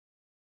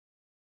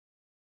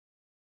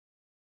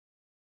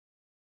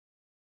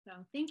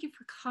So thank you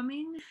for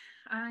coming.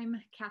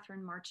 I'm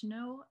Katherine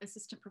Martineau,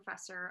 Assistant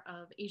Professor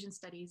of Asian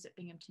Studies at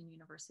Binghamton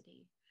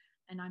University,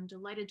 and I'm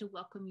delighted to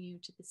welcome you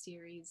to the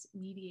series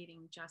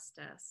Mediating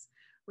Justice,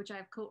 which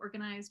I've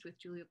co-organized with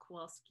Julia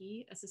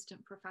Kowalski,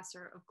 Assistant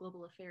Professor of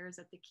Global Affairs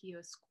at the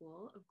Keough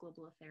School of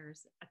Global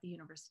Affairs at the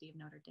University of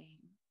Notre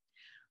Dame.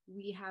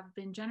 We have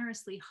been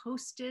generously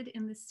hosted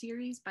in this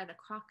series by the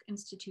Kroc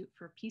Institute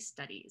for Peace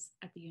Studies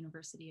at the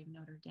University of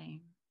Notre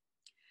Dame.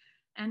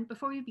 And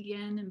before we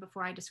begin, and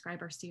before I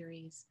describe our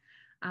series,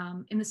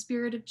 in the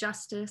spirit of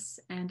justice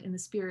and in the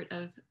spirit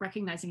of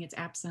recognizing its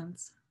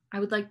absence,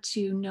 I would like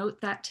to note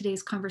that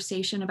today's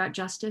conversation about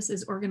justice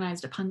is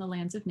organized upon the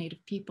lands of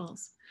Native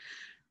peoples.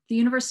 The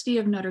University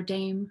of Notre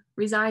Dame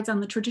resides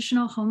on the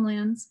traditional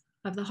homelands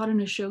of the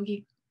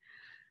Haudenosaunee,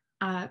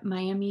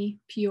 Miami,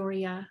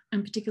 Peoria,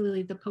 and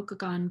particularly the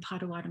Pokagon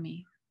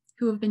Potawatomi,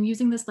 who have been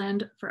using this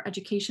land for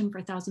education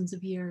for thousands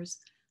of years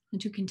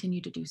and who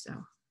continue to do so.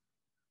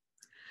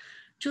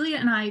 Julia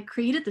and I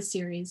created the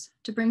series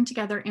to bring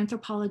together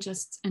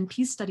anthropologists and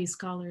peace studies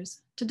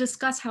scholars to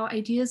discuss how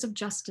ideas of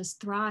justice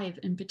thrive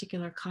in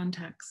particular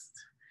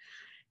contexts.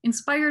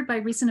 Inspired by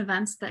recent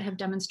events that have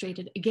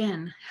demonstrated,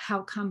 again,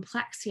 how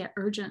complex yet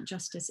urgent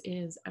justice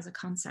is as a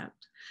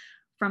concept,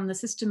 from the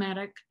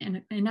systematic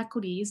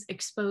inequities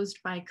exposed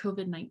by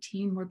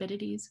COVID-19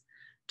 morbidities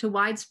to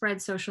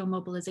widespread social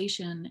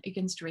mobilization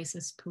against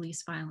racist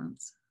police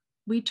violence.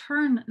 We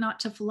turn not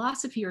to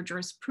philosophy or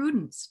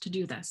jurisprudence to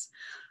do this,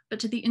 but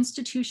to the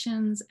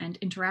institutions and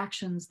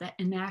interactions that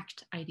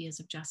enact ideas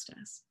of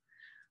justice.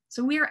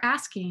 So we are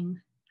asking,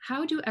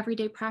 how do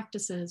everyday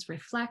practices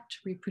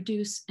reflect,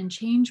 reproduce, and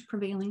change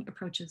prevailing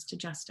approaches to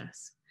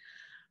justice?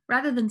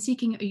 Rather than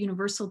seeking a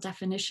universal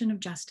definition of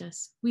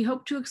justice, we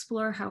hope to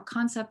explore how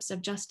concepts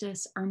of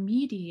justice are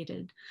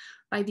mediated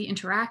by the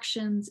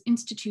interactions,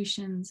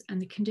 institutions,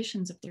 and the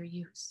conditions of their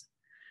use.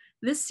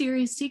 This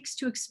series seeks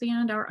to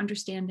expand our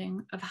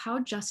understanding of how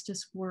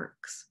justice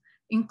works,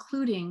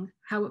 including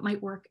how it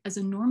might work as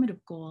a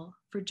normative goal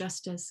for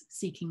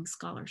justice-seeking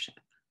scholarship.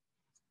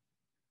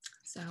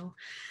 So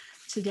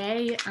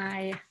today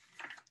I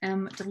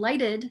am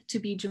delighted to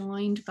be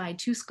joined by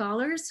two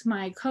scholars,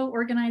 my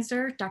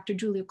co-organizer, Dr.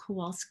 Julia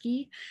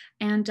Kowalski,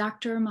 and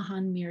Dr.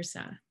 Mahan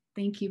Mirza.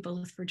 Thank you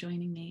both for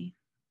joining me.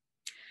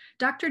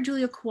 Dr.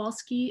 Julia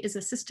Kowalski is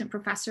Assistant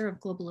Professor of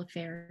Global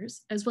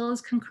Affairs, as well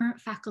as concurrent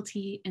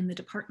faculty in the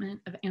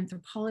Department of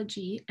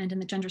Anthropology and in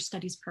the Gender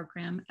Studies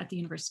program at the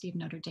University of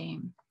Notre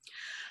Dame.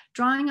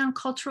 Drawing on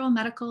cultural,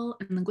 medical,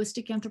 and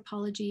linguistic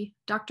anthropology,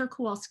 Dr.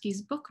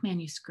 Kowalski's book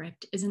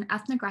manuscript is an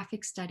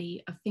ethnographic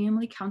study of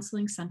family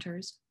counseling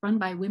centers run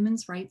by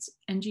women's rights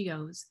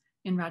NGOs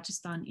in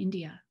Rajasthan,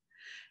 India.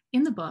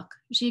 In the book,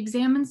 she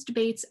examines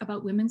debates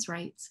about women's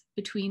rights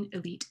between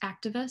elite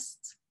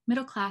activists,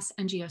 middle-class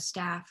NGO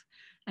staff,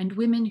 and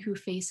women who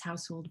face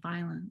household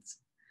violence.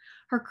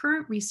 Her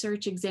current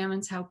research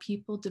examines how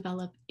people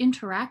develop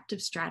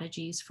interactive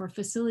strategies for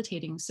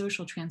facilitating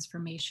social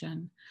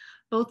transformation,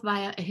 both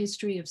via a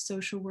history of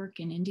social work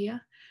in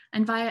India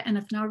and via an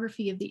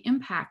ethnography of the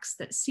impacts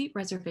that seat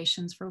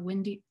reservations for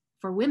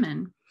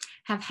women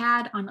have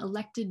had on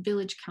elected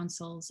village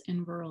councils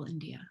in rural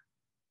India.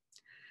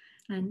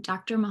 And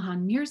Dr.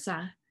 Mahan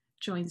Mirza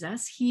joins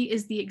us. He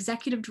is the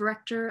executive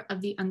director of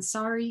the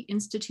Ansari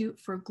Institute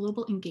for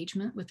Global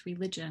Engagement with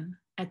Religion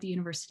at the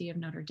University of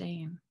Notre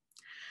Dame.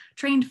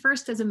 Trained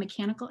first as a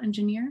mechanical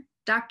engineer,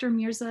 Dr.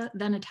 Mirza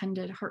then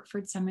attended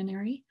Hartford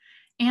Seminary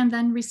and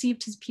then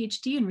received his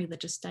PhD in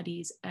religious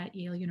studies at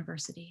Yale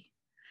University.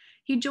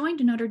 He joined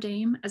Notre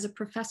Dame as a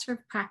professor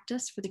of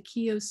practice for the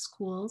Keough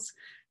School's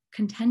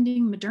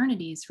Contending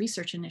Modernities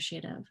Research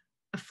Initiative,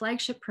 a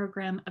flagship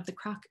program of the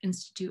Kroc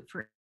Institute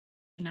for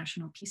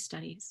International Peace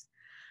Studies.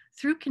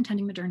 Through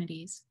Contending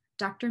Modernities,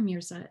 Dr.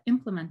 Mirza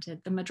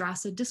implemented the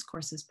Madras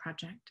Discourses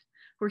project,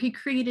 where he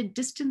created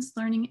distance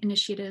learning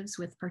initiatives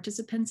with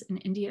participants in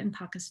India and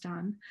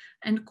Pakistan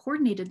and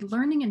coordinated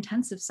learning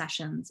intensive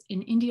sessions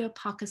in India,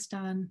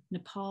 Pakistan,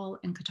 Nepal,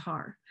 and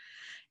Qatar,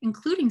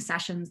 including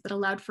sessions that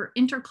allowed for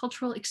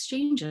intercultural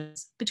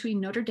exchanges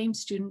between Notre Dame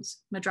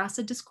students, Madras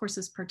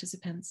Discourses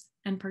participants,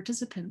 and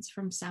participants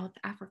from South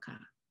Africa.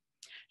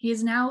 He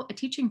is now a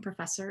teaching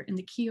professor in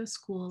the Keough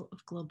School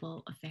of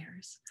Global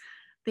Affairs.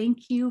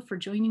 Thank you for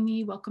joining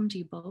me. Welcome to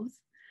you both.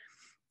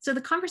 So the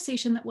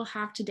conversation that we'll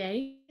have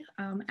today,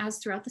 as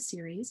throughout the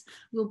series,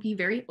 will be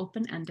very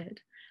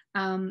open-ended.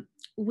 I'll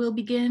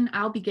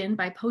begin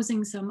by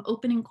posing some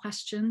opening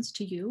questions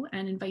to you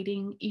and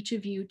inviting each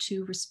of you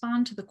to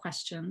respond to the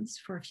questions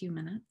for a few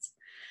minutes.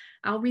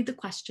 I'll read the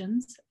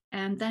questions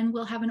and then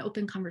we'll have an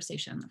open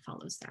conversation that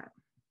follows that.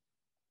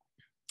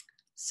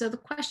 So the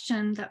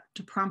question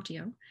to prompt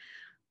you,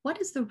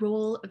 what is the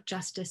role of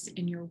justice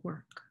in your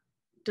work?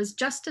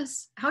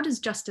 How does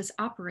justice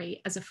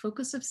operate as a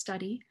focus of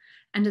study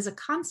and as a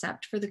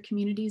concept for the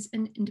communities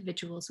and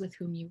individuals with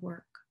whom you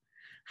work?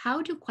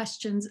 How do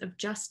questions of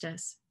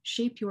justice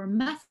shape your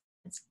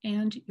methods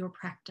and your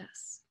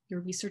practice, your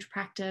research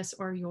practice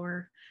or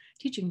your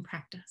teaching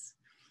practice?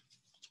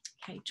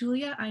 Okay,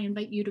 Julia, I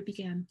invite you to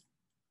begin.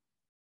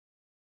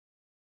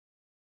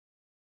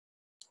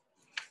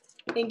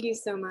 Thank you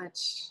so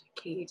much,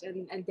 Kate,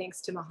 and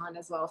thanks to Mahan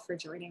as well for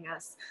joining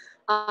us.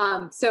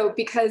 So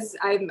because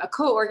I'm a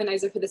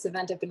co-organizer for this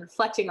event, I've been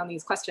reflecting on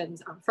these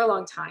questions for a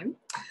long time.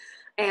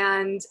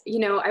 And,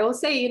 I will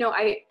say,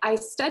 I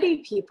study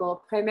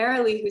people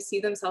primarily who see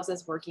themselves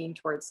as working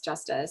towards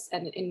justice.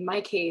 And in my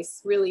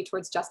case, really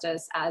towards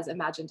justice as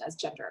imagined as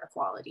gender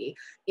equality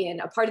in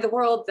a part of the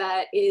world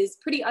that is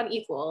pretty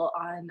unequal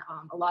on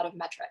a lot of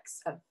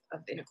metrics of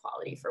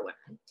inequality for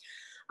women.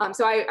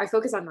 So I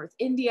focus on North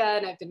India,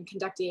 and I've been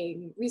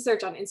conducting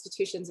research on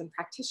institutions and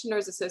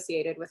practitioners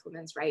associated with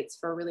women's rights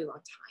for a really long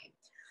time.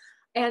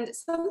 And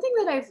something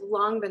that I've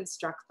long been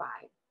struck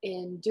by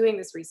in doing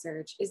this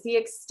research is the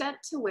extent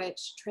to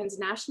which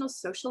transnational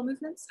social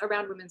movements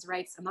around women's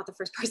rights, I'm not the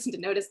first person to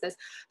notice this,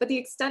 but the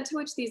extent to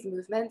which these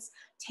movements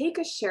take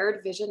a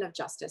shared vision of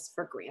justice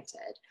for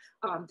granted,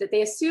 that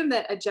they assume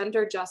that a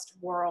gender just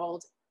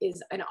world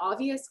is an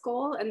obvious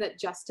goal and that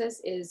justice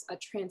is a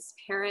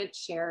transparent,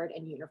 shared,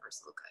 and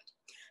universal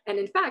good. And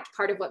in fact,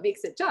 part of what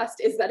makes it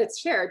just is that it's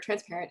shared,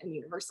 transparent, and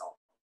universal.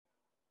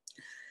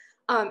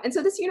 And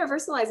so this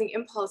universalizing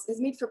impulse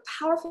has made for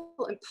powerful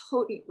and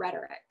potent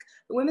rhetoric.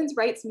 The women's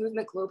rights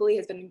movement globally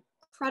has been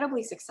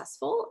incredibly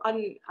successful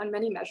on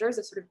many measures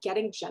of sort of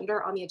getting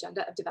gender on the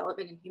agenda of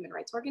development in human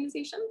rights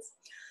organizations.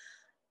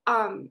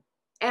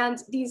 And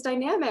these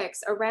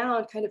dynamics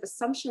around kind of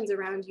assumptions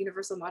around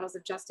universal models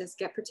of justice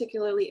get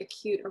particularly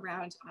acute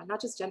around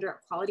not just gender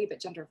equality, but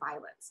gender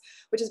violence,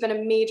 which has been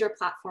a major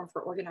platform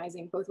for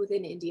organizing both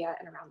within India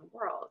and around the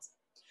world.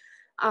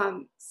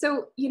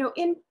 So,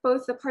 in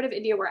both the part of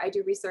India where I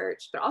do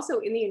research, but also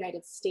in the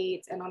United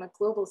States and on a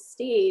global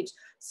stage,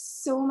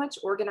 so much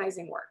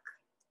organizing work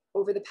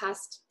over the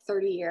past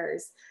 30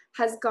 years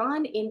has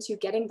gone into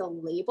getting the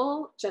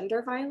label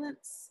gender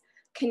violence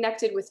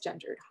connected with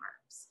gendered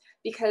harms,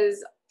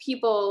 because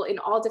people in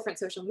all different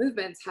social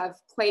movements have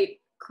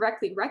quite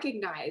correctly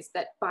recognized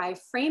that by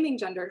framing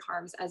gendered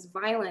harms as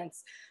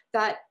violence,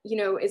 that,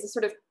 is a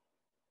sort of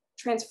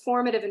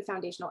transformative and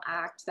foundational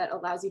act that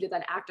allows you to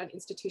then act on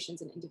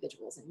institutions and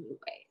individuals in new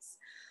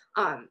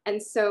ways.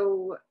 And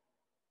so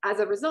as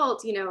a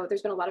result,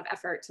 there's been a lot of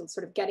effort to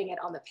sort of getting it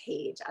on the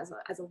page as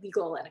a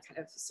legal and a kind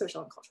of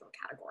social and cultural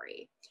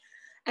category.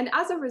 And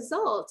as a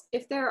result,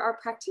 if there are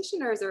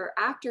practitioners or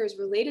actors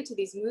related to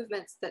these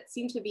movements that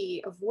seem to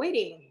be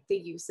avoiding the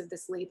use of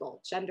this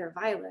label, gender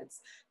violence,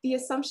 the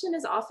assumption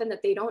is often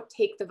that they don't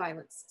take the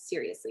violence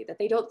seriously, that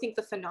they don't think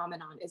the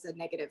phenomenon is a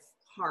negative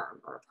harm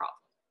or a problem,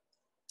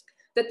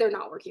 that they're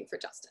not working for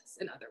justice,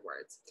 in other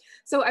words.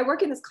 So I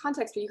work in this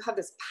context where you have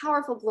this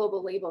powerful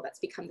global label that's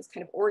become this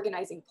kind of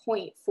organizing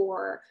point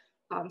for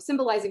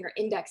symbolizing or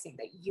indexing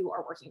that you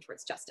are working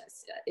towards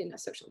justice in a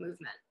social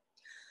movement.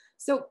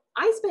 So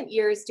I spent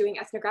years doing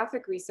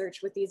ethnographic research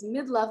with these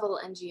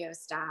mid-level NGO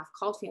staff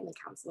called family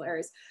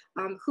counselors,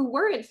 who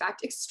were in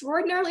fact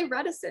extraordinarily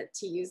reticent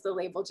to use the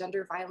label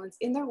gender violence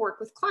in their work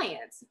with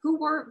clients, who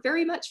were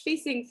very much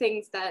facing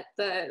things that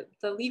the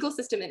legal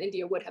system in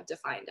India would have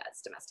defined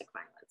as domestic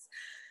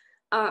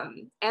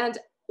violence. And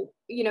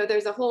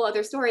there's a whole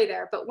other story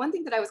there, but one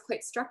thing that I was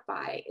quite struck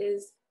by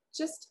is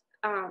just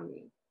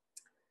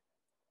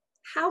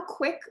how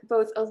quick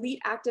both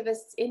elite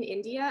activists in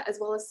India as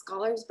well as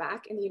scholars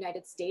back in the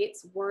United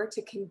States were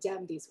to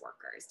condemn these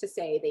workers, to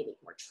say they need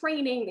more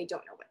training, they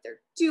don't know what they're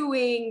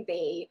doing,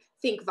 they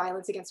think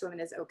violence against women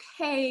is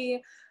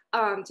okay,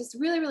 just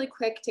really, really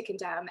quick to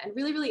condemn and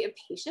really, really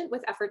impatient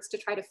with efforts to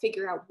try to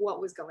figure out what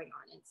was going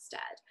on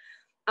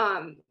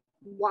instead.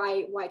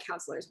 Why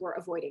counselors were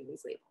avoiding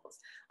these labels.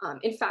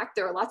 In fact,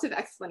 there are lots of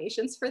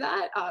explanations for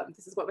that.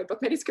 This is what my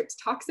book manuscript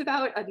talks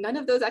about. None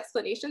of those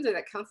explanations are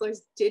that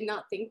counselors did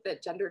not think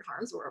that gendered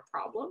harms were a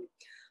problem.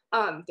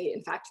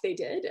 In fact, they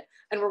did,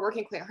 and we're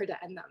working quite hard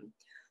to end them.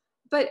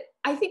 But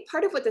I think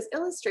part of what this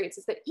illustrates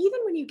is that even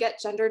when you get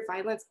gendered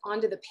violence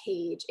onto the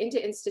page,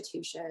 into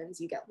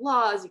institutions, you get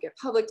laws, you get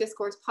public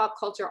discourse, pop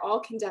culture, all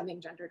condemning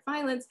gendered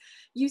violence,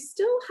 you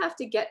still have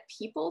to get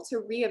people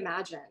to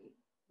reimagine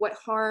what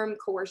harm,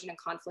 coercion, and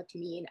conflict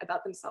mean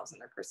about themselves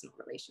and their personal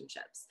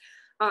relationships.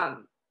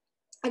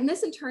 And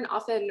this in turn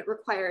often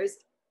requires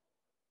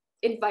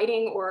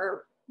inviting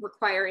or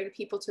requiring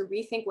people to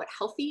rethink what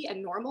healthy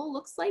and normal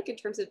looks like in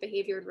terms of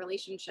behavior and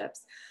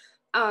relationships.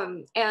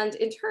 And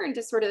in turn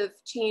to sort of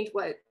change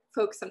what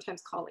folks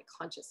sometimes call like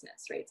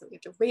consciousness, right? So we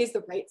have to raise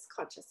the rights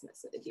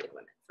consciousness of Indian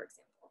women, for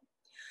example.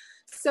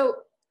 So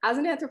as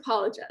an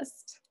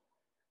anthropologist,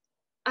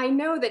 I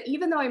know that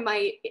even though I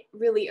might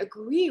really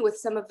agree with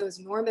some of those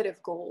normative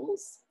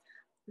goals,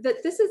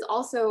 that this is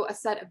also a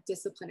set of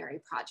disciplinary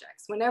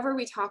projects. Whenever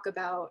we talk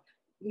about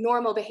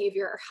normal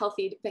behavior or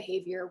healthy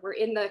behavior, we're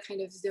in the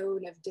kind of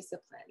zone of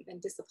discipline and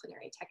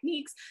disciplinary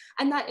techniques.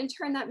 And that in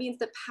turn, that means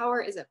that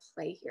power is at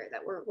play here,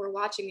 that we're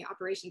watching the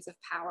operations of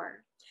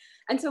power.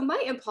 And so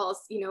my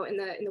impulse, in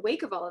the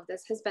wake of all of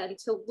this has been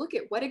to look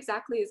at what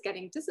exactly is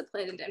getting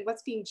disciplined and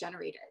what's being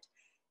generated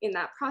in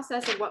that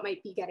process and what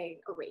might be getting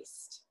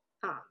erased.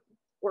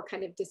 Or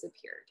kind of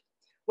disappeared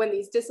when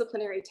these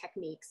disciplinary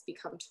techniques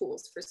become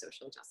tools for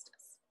social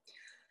justice.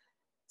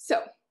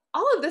 So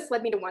all of this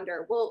led me to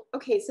wonder, well,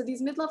 okay, so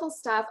these mid-level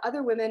staff,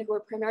 other women who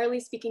are primarily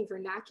speaking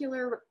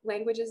vernacular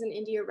languages in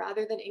India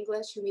rather than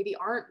English, who maybe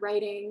aren't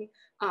writing,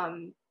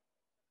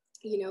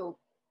 you know,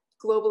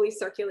 globally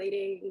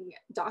circulating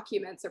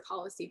documents or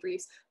policy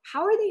briefs,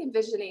 how are they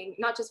envisioning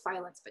not just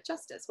violence, but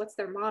justice? What's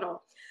their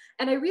model?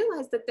 And I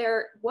realized that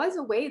there was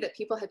a way that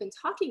people had been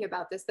talking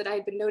about this that I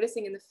had been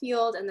noticing in the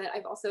field, and that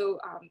I've also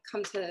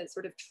come to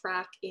sort of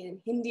track in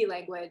Hindi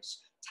language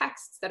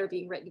texts that are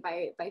being written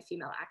by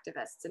female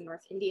activists in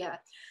North India.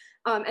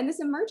 And this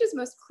emerges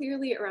most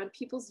clearly around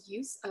people's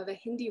use of a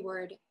Hindi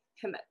word,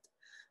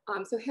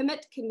 himmat. So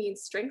himmat can mean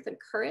strength and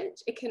courage.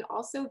 It can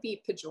also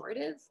be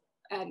pejorative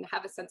and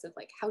have a sense of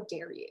like, how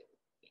dare you?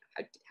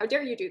 How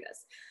dare you do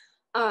this?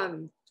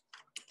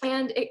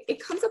 And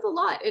it comes up a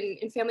lot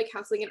in family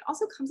counseling. It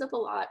also comes up a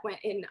lot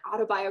in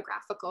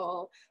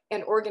autobiographical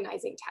and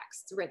organizing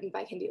texts written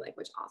by Hindi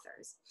language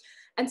authors.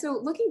 And so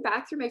looking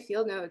back through my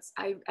field notes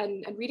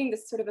and reading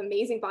this sort of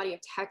amazing body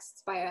of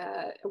texts by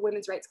a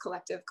women's rights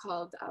collective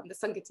called the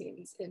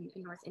Sangatins in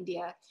North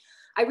India,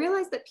 I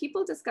realized that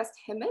people discussed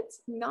himmat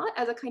not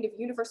as a kind of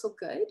universal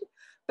good,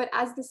 but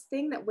as this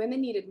thing that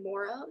women needed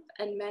more of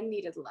and men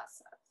needed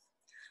less of.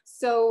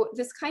 So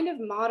this kind of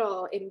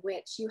model in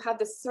which you have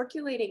this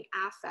circulating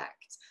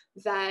affect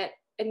that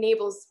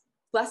enables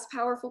less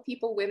powerful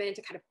people, women,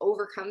 to kind of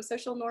overcome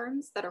social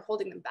norms that are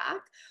holding them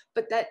back,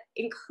 but that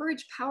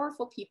encourage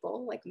powerful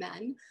people like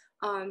men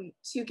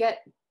to get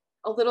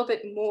a little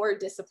bit more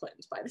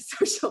disciplined by the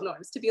social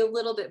norms, to be a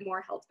little bit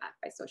more held back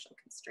by social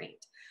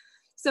constraint.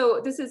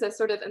 So this is a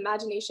sort of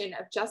imagination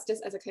of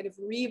justice as a kind of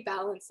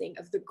rebalancing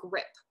of the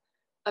grip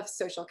of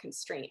social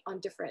constraint on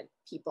different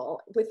people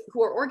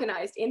who are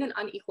organized in an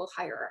unequal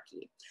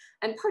hierarchy.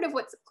 And part of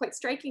what's quite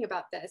striking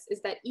about this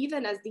is that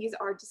even as these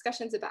are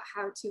discussions about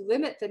how to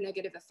limit the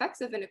negative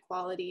effects of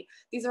inequality,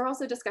 these are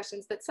also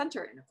discussions that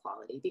center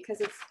inequality, because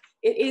it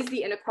is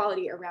the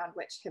inequality around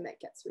which himmat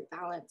gets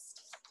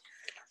rebalanced.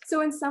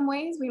 So in some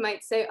ways we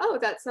might say, oh,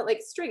 that's not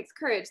like strength,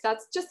 courage,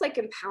 that's just like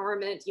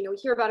empowerment. You know, we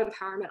hear about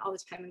empowerment all the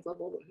time in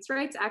global women's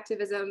rights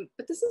activism,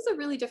 but this is a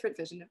really different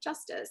vision of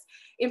justice,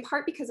 in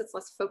part because it's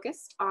less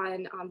focused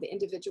on the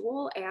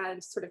individual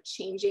and sort of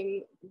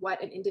changing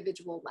what an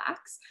individual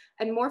lacks,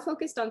 and more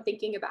focused on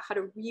thinking about how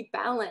to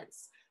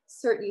rebalance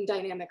certain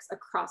dynamics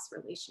across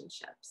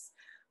relationships.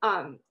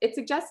 It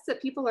suggests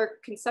that people are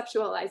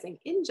conceptualizing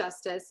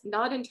injustice,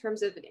 not in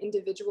terms of an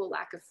individual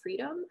lack of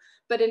freedom,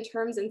 but in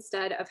terms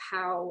instead of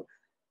how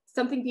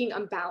something being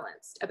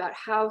unbalanced, about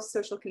how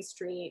social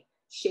constraint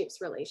shapes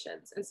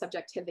relations and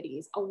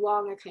subjectivities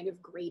along a kind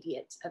of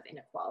gradient of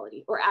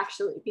inequality, or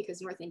actually,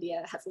 because North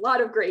India has a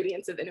lot of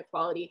gradients of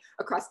inequality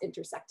across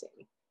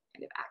intersecting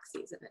kind of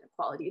axes of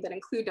inequality that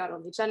include not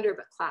only gender,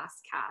 but class,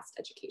 caste,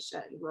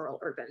 education, rural,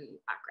 urban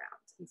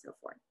backgrounds, and so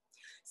forth.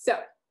 So,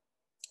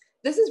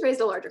 this has raised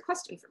a larger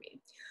question for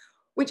me,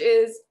 which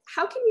is,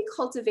 how can we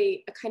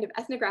cultivate a kind of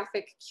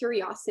ethnographic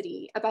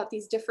curiosity about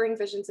these differing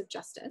visions of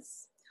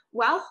justice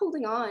while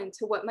holding on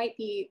to what might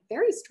be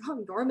very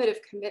strong normative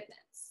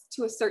commitments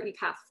to a certain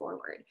path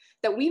forward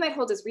that we might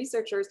hold as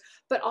researchers,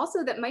 but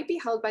also that might be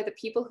held by the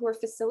people who are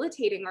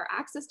facilitating our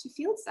access to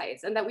field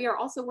sites and that we are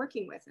also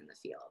working with in the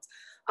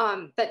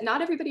field. That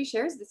not everybody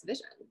shares this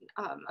vision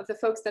of the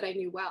folks that I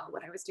knew well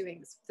when I was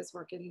doing this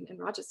work in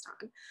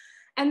Rajasthan.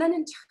 And then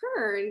in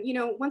turn, you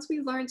know, once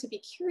we learn to be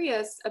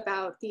curious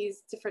about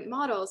these different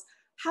models,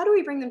 how do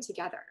we bring them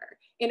together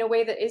in a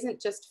way that isn't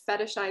just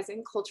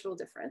fetishizing cultural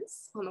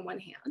difference on the one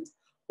hand,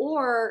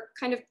 or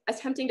kind of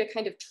attempting to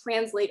kind of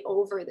translate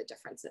over the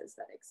differences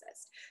that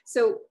exist?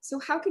 So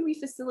how can we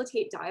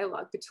facilitate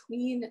dialogue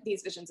between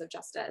these visions of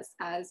justice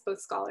as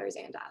both scholars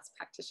and as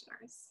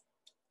practitioners?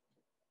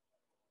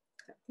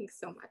 Thanks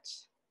so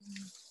much.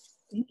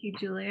 Thank you,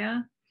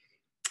 Julia.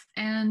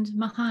 And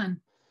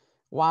Mahan.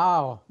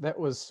 Wow, that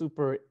was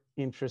super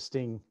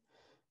interesting.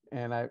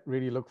 And I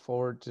really look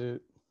forward to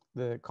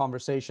the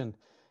conversation.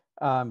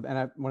 And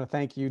I want to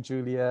thank you,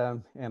 Julia,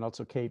 and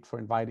also Kate, for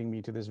inviting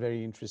me to this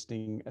very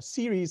interesting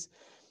series.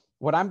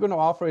 What I'm going to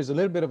offer is a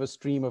little bit of a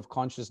stream of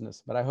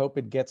consciousness, but I hope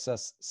it gets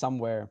us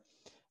somewhere.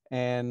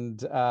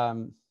 And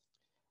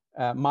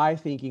my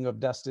thinking of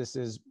justice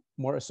is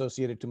more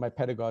associated to my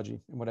pedagogy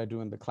and what I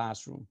do in the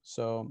classroom.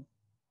 So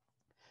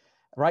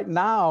right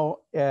now,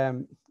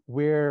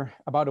 we're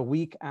about a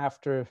week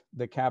after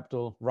the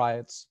Capitol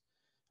riots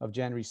of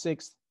January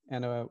 6th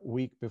and a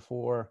week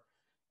before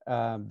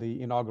the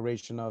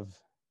inauguration of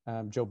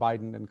Joe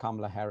Biden and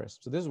Kamala Harris.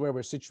 So this is where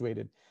we're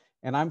situated.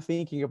 And I'm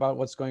thinking about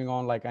what's going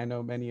on, like I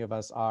know many of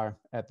us are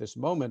at this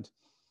moment.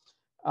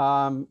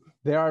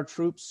 There are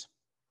troops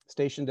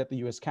stationed at the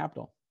US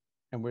Capitol,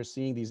 and we're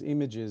seeing these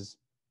images.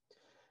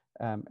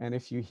 And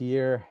if you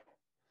hear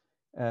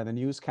the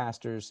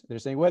newscasters, they're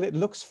saying, well, it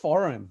looks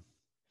foreign.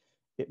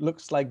 It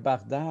looks like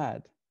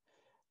Baghdad.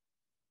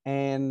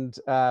 And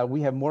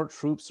we have more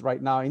troops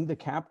right now in the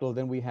capital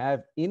than we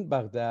have in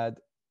Baghdad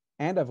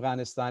and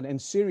Afghanistan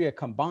and Syria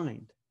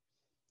combined.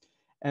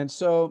 And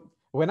so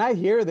when I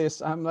hear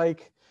this, I'm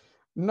like,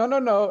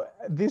 no,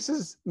 this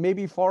is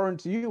maybe foreign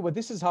to you, but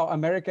this is how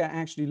America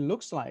actually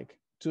looks like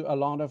to a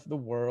lot of the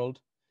world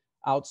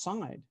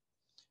outside.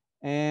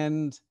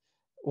 And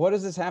what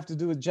does this have to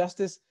do with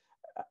justice?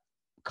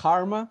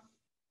 Karma,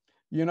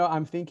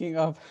 I'm thinking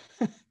of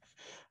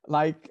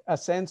like a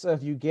sense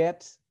of you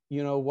get,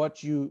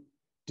 what you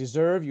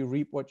deserve, you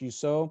reap what you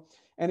sow.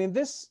 And in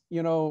this,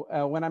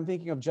 when I'm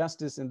thinking of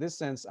justice in this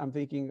sense, I'm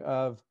thinking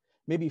of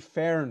maybe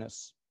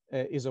fairness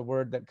is a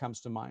word that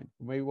comes to mind.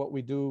 Maybe what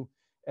we do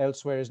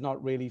elsewhere is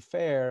not really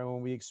fair. And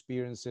when we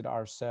experience it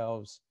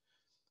ourselves,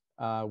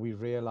 we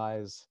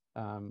realize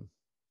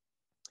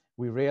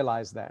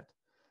that.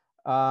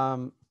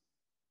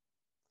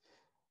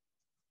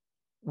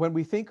 When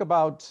we think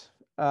about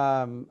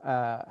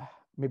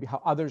maybe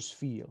how others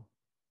feel,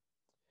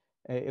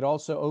 it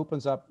also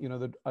opens up,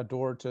 a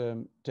door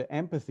to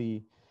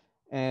empathy,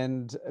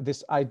 and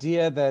this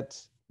idea that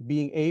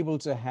being able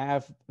to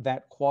have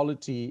that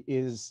quality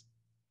is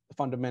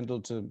fundamental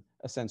to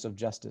a sense of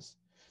justice.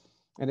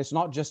 And it's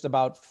not just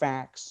about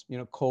facts,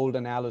 cold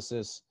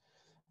analysis,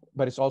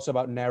 but it's also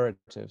about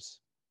narratives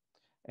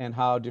and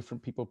how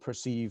different people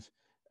perceive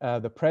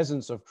the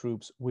presence of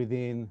troops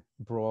within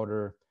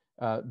broader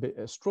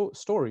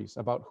stories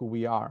about who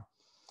we are.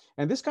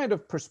 And this kind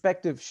of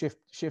perspective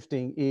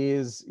shifting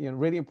is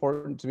really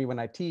important to me when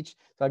I teach.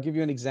 So I'll give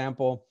you an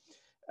example.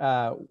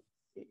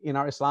 In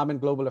our Islam and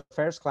Global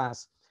Affairs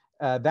class,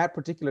 that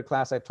particular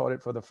class, I taught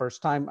it for the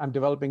first time. I'm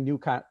developing new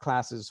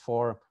classes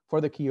for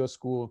the KIO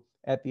school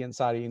at the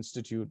Ansari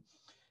Institute.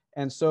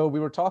 And so we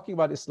were talking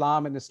about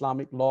Islam and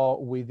Islamic law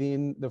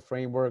within the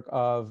framework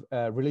of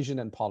religion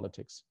and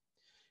politics.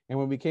 And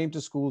when we came to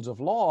schools of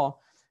law,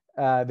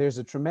 there's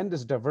a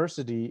tremendous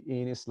diversity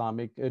in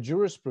Islamic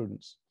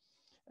jurisprudence.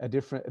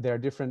 There are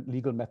different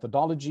legal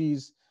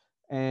methodologies.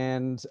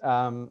 And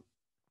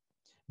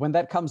when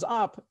that comes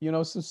up,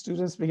 some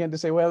students begin to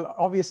say, well,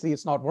 obviously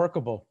it's not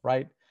workable,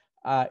 right?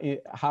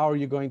 How are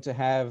you going to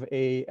have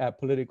a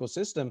political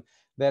system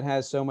that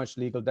has so much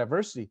legal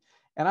diversity?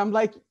 And I'm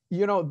like,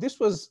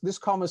 this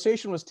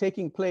conversation was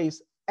taking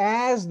place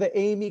as the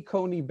Amy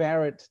Coney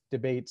Barrett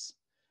debates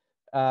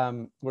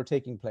were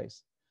taking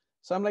place.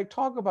 So I'm like,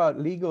 talk about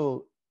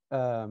legal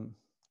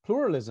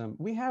pluralism.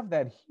 We have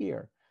that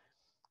here.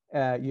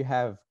 You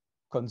have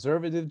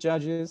conservative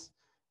judges,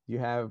 you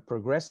have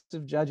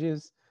progressive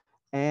judges,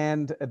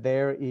 and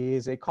there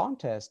is a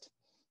contest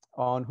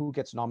on who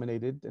gets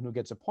nominated and who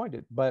gets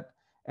appointed.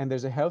 And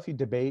there's a healthy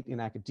debate in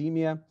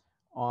academia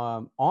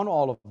on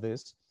all of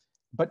this,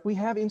 but we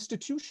have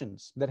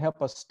institutions that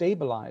help us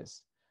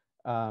stabilize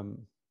the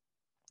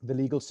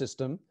legal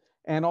system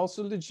and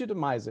also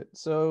legitimize it.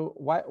 So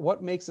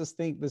what makes us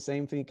think the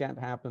same thing can't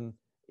happen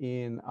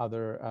in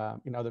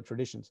other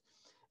traditions?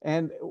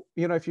 And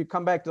if you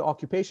come back to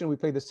occupation, we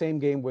play the same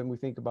game when we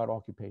think about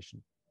occupation.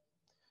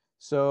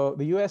 So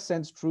the US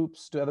sends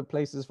troops to other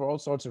places for all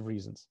sorts of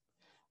reasons.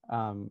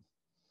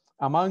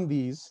 Among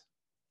these,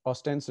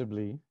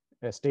 ostensibly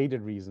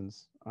stated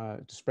reasons,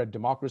 to spread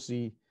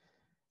democracy,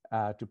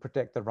 to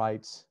protect the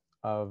rights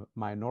of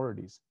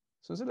minorities.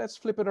 So let's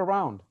flip it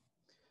around.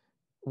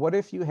 What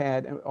if you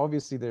had, and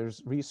obviously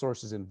there's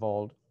resources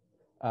involved,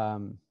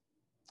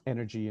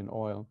 energy and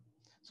oil.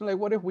 So like,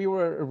 what if we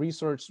were a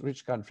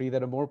resource-rich country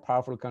that a more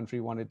powerful country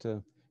wanted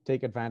to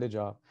take advantage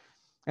of?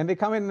 And they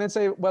come in and they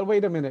say, well,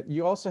 wait a minute,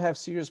 you also have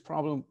serious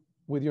problem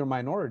with your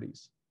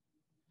minorities.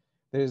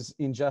 There's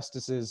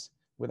injustices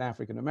with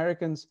African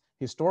Americans,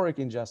 historic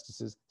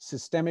injustices,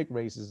 systemic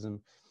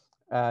racism.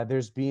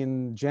 There's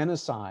been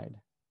genocide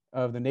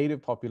of the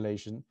native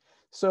population.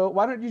 So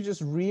why don't you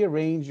just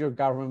rearrange your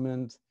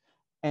government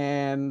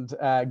and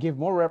give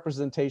more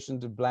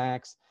representation to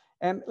Blacks?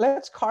 And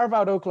let's carve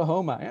out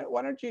Oklahoma.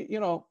 Why don't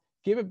you,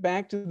 give it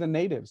back to the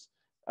natives?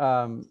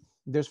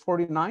 There's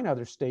 49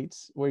 other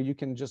states where you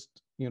can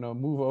just,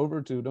 move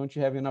over to. Don't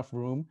you have enough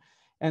room?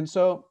 And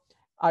so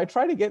I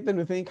try to get them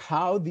to think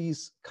how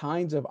these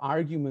kinds of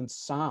arguments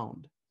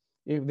sound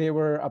if they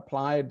were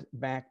applied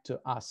back to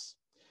us.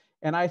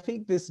 And I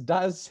think this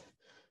does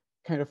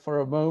kind of, for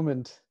a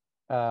moment,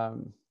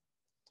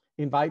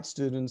 invite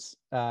students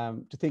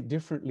to think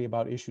differently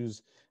about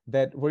issues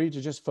that were you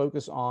to just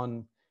focus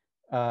on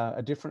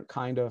a different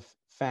kind of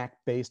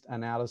fact-based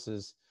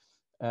analysis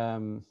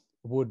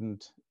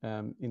wouldn't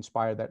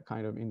inspire that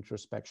kind of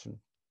introspection.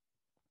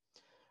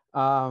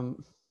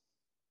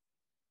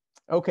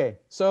 Okay,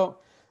 so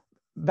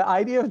the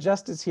idea of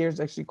justice here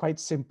is actually quite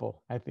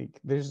simple, I think.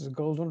 There's a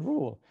golden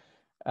rule.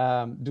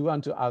 Do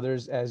unto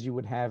others as you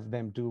would have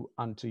them do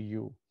unto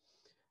you.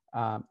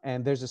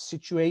 And there's a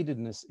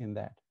situatedness in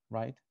that,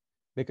 right?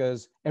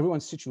 Because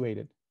everyone's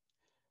situated.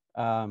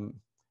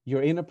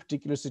 You're in a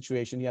particular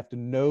situation. You have to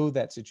know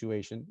that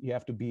situation. You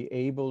have to be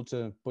able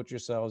to put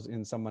yourselves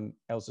in someone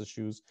else's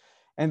shoes.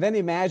 And then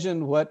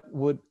imagine what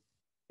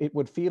it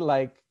would feel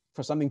like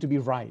for something to be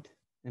right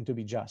and to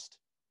be just.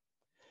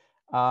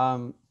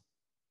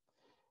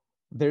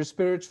 There's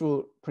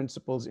spiritual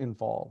principles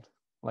involved,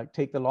 like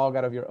take the log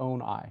out of your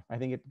own eye. I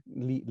think it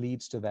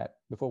leads to that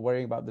before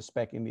worrying about the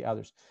speck in the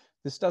others.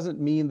 This doesn't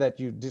mean that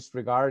you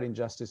disregard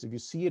injustice if you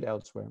see it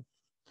elsewhere,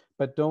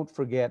 but don't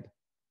forget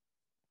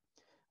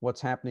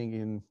what's happening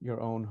in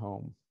your own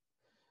home.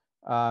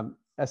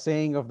 A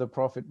saying of the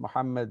Prophet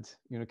Muhammad,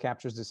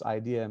 captures this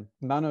idea.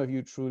 None of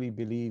you truly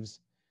believes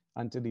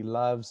until he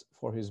loves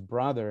for his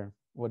brother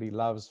what he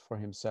loves for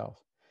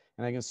himself.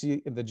 And I can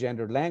see in the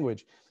gendered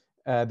language,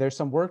 there's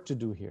some work to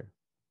do here,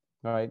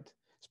 right?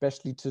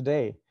 Especially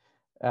today.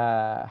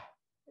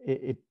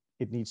 It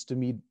needs to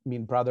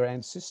mean brother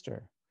and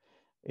sister.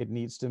 It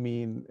needs to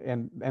mean,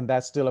 and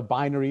that's still a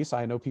binary, so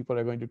I know people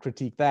are going to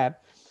critique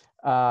that.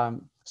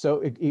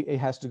 So it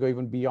has to go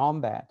even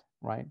beyond that,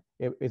 right?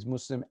 It's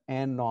Muslim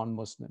and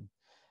non-Muslim.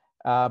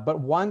 But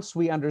once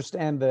we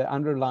understand the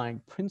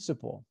underlying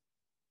principle,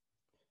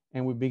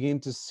 and we begin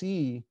to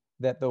see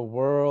that the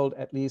world,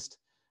 at least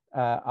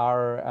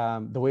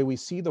the way we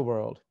see the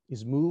world,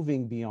 is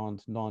moving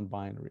beyond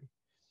non-binary,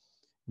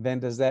 then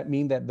does that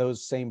mean that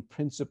those same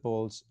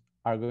principles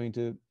are going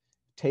to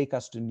take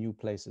us to new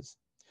places?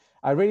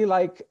 I really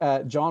like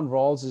John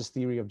Rawls's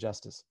theory of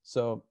justice.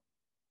 So,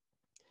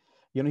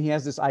 he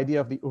has this idea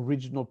of the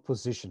original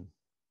position.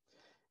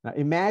 Now,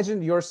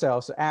 imagine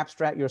yourself, so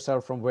abstract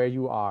yourself from where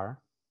you are,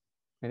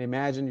 and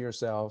imagine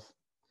yourself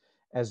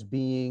as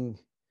being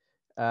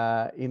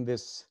in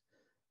this,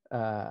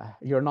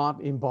 you're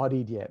not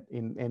embodied yet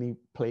in any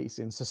place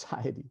in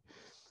society.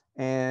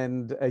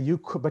 And you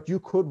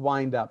could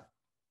wind up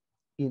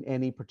in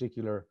any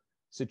particular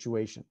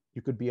situation.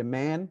 You could be a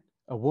man,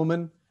 a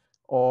woman,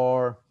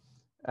 or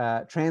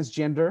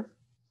transgender.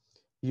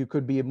 You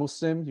could be a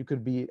Muslim. You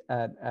could be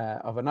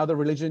of another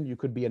religion. You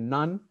could be a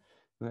nun,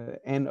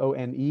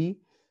 N-O-N-E.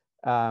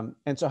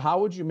 And so how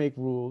would you make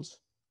rules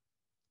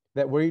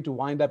that were you to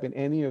wind up in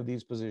any of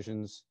these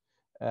positions,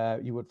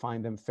 you would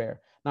find them fair?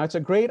 Now, it's a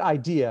great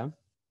idea,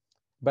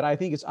 but I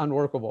think it's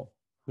unworkable.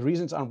 The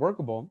reason it's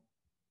unworkable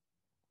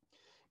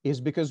is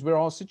because we're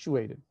all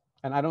situated.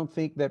 And I don't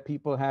think that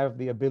people have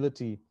the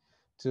ability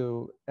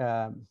to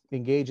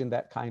engage in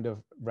that kind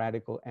of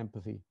radical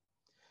empathy.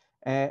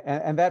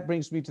 And that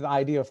brings me to the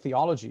idea of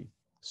theology.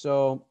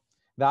 So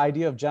the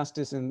idea of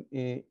justice in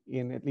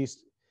at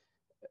least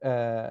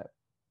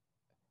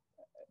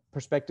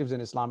perspectives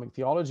in Islamic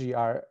theology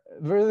are,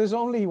 there's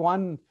only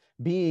one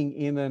being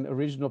in an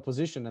original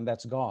position, and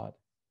that's God.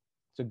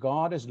 So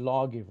God is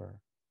lawgiver.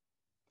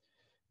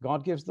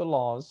 God gives the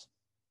laws,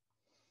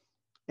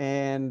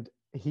 and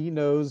he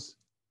knows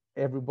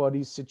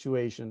everybody's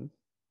situation.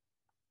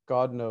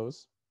 God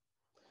knows.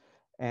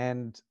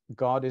 And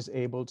God is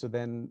able to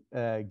then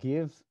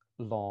give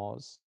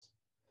laws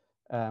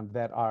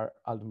that are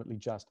ultimately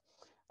just.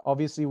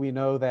 Obviously, we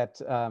know that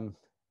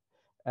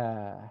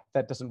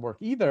that doesn't work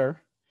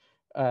either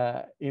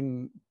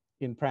in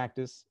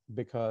practice,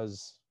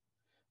 because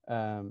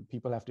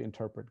people have to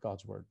interpret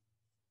God's word.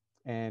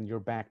 And you're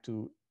back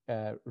to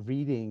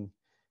reading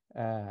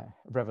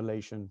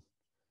Revelation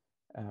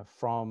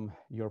from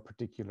your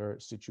particular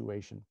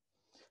situation.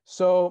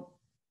 So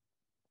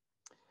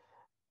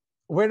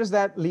where does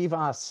that leave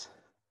us?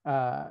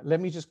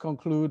 Let me just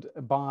conclude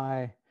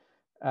by,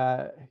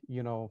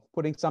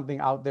 putting something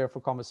out there for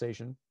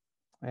conversation,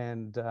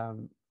 and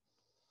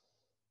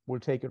we'll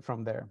take it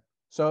from there.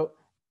 So,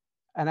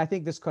 and I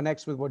think this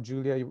connects with what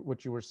Julia,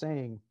 what you were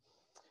saying,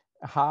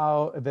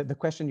 how the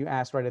question you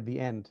asked right at the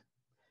end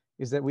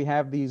is that we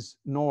have these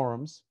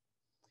norms,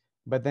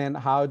 but then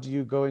how do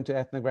you go into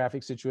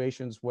ethnographic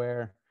situations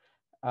where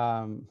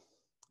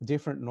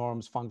different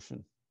norms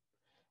function,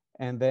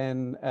 and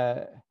then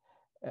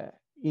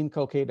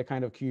inculcate a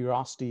kind of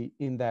curiosity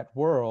in that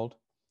world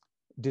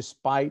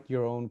despite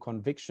your own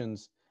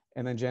convictions,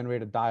 and then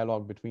generate a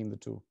dialogue between the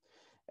two.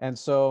 And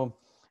so,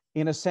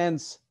 in a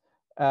sense,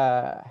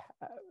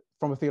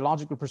 from a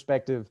theological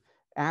perspective,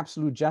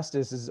 absolute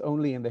justice is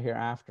only in the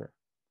hereafter.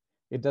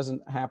 It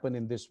doesn't happen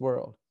in this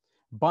world.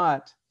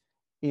 But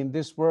in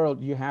this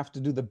world, you have to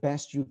do the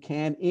best you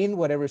can in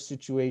whatever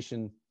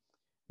situation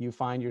you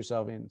find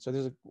yourself in. So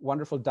there's a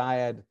wonderful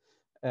dyad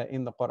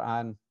in the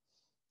Quran,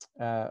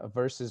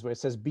 verses where it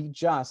says, be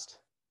just,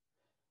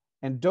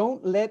 and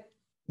don't let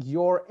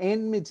your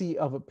enmity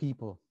of a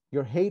people,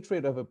 your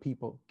hatred of a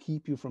people,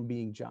 keep you from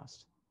being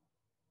just.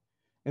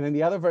 And then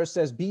the other verse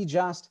says, be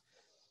just,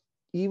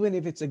 even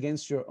if it's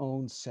against your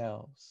own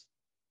selves.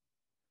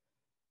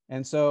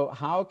 And so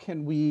how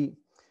can we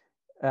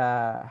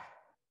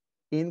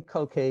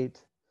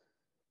inculcate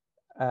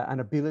an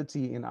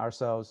ability in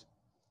ourselves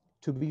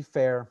to be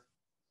fair,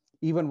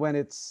 even when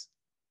it's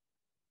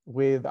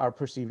with our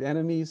perceived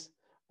enemies,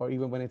 or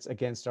even when it's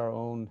against our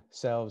own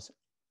selves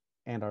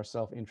and our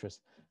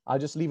self-interest? I'll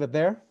just leave it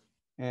there,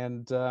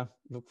 and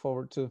look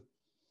forward to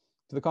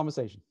the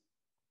conversation.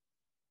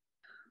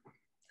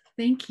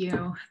 Thank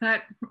you.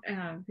 That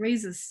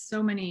raises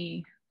so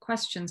many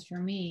questions for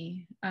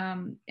me,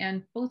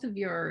 and both of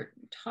your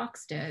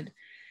talks did.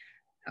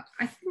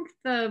 I think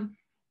the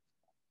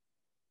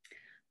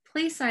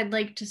place I'd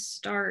like to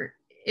start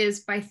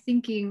is by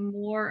thinking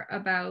more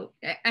about,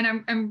 and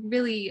I'm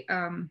really,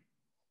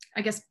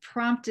 I guess,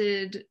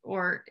 prompted,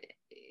 or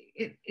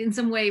in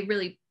some way,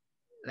 really,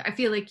 I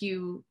feel like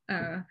you,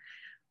 I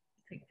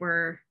think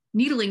we're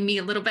needling me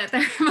a little bit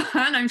there,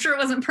 Mahan. I'm sure it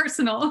wasn't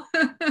personal.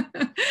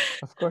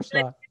 Of course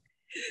not.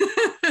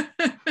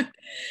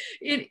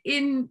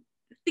 In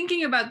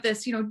thinking about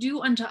this,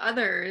 do unto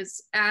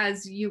others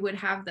as you would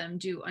have them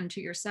do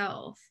unto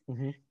yourself.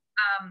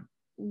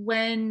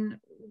 When,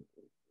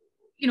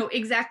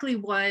 exactly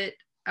what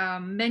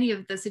many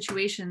of the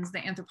situations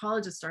that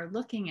anthropologists are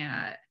looking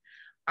at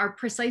are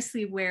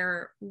precisely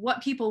where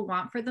what people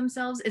want for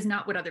themselves is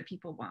not what other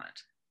people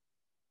want.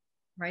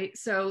 Right?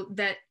 So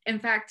that, in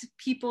fact,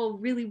 people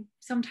really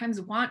sometimes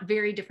want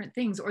very different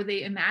things, or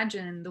they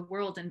imagine the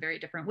world in very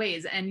different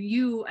ways. And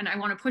I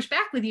want to push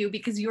back with you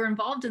because you're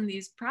involved in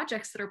these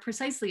projects that are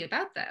precisely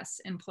about this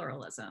in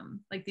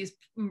pluralism, like these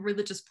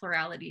religious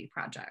plurality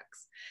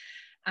projects.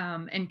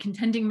 And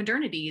contending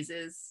modernities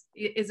is,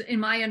 in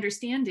my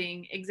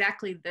understanding,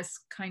 exactly this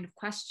kind of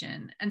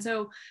question. And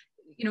so,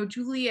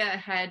 Julia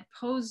had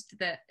posed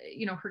that,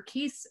 her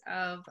case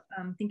of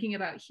thinking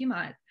about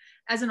Himat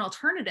as an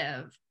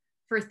alternative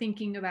for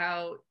thinking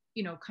about,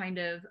 kind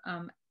of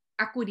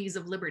equities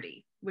of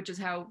liberty, which is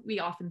how we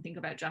often think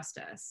about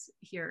justice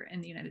here in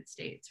the United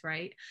States,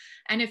 right?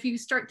 And if you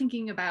start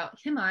thinking about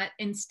Himat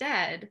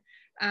instead,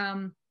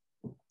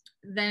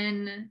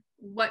 then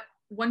what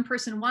one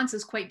person wants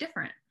is quite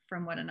different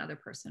from what another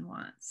person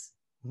wants.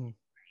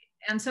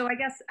 And so I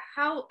guess,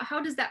 how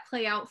does that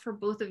play out for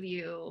both of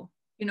you?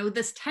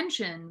 This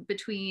tension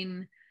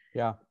between...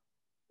 Yeah.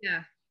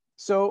 Yeah.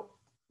 So,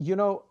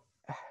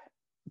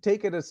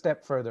 take it a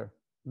step further,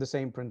 the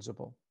same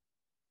principle.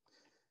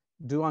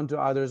 Do unto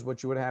others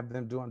what you would have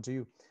them do unto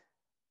you.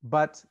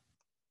 But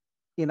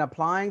in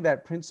applying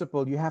that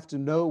principle, you have to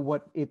know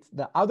what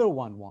the other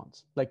one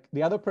wants. Like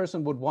the other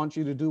person would want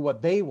you to do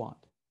what they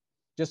want,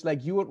 just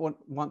like you would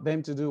want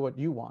them to do what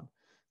you want.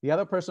 The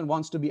other person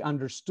wants to be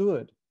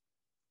understood,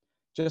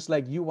 just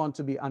like you want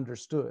to be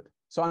understood.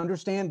 So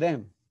understand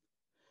them,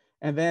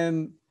 and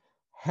then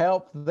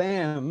help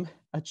them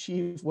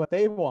achieve what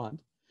they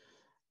want.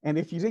 And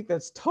if you think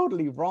that's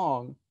totally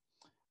wrong,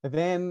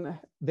 then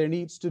there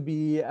needs to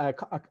be a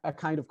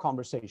kind of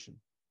conversation,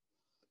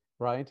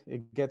 right?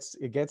 It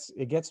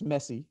gets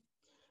messy,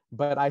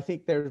 but I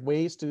think there's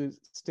ways to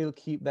still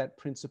keep that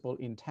principle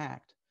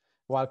intact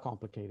while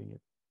complicating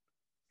it.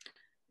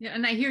 Yeah,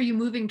 and I hear you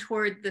moving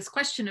toward this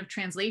question of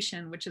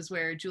translation, which is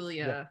where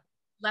Julia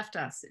left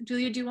us.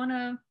 Julia, do you want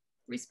to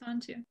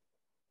respond to?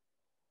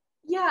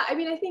 Yeah, I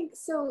mean, I think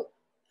so.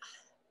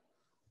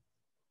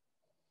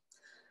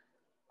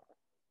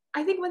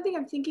 I think one thing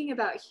I'm thinking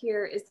about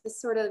here is this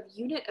sort of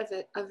unit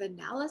of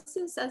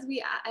analysis as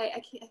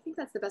I think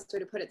that's the best way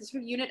to put it, this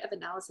sort of unit of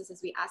analysis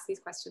as we ask these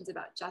questions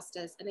about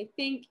justice. And I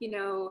think,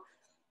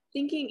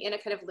 thinking in a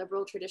kind of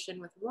liberal tradition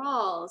with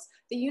Rawls,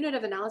 the unit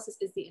of analysis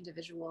is the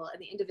individual,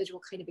 and the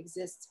individual kind of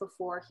exists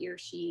before he or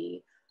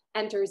she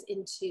enters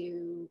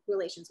into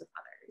relations with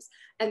others.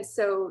 And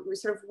so we're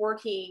sort of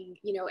working,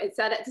 it's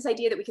this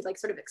idea that we could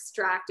sort of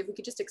extract, if we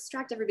could just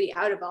extract everybody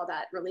out of all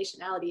that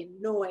relationality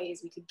and noise,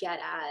 we could get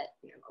at,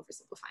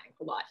 oversimplifying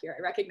a lot here,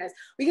 I recognize,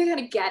 we can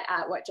kind of get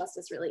at what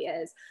justice really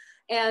is.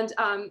 And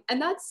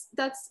that's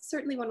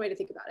certainly one way to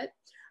think about it.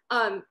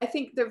 I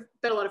think there have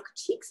been a lot of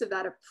critiques of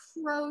that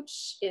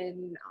approach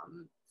in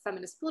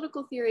feminist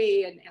political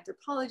theory and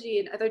anthropology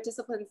and other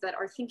disciplines that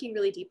are thinking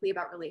really deeply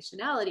about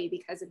relationality,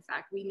 because in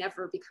fact, we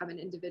never become an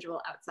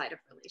individual outside of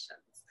relations.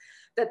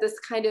 That this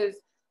kind of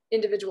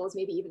individual is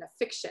maybe even a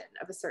fiction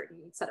of a certain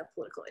set of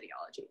political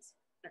ideologies.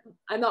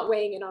 I'm not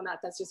weighing in on that.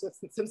 That's just what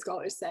some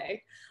scholars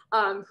say,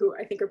 who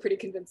I think are pretty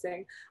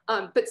convincing.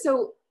 But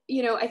so,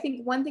 I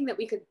think one thing that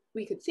we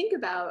could think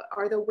about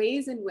are the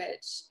ways in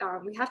which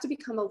we have to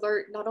become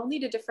alert, not only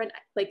to different,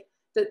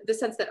 the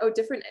sense that,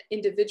 different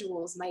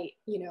individuals might,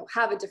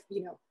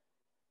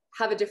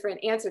 have a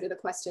different answer to the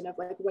question of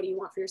what do you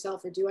want for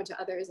yourself or do unto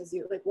others as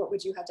you, what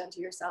would you have done to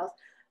yourself?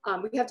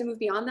 We have to move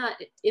beyond that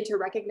into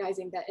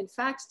recognizing that in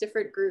fact,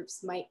 different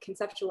groups might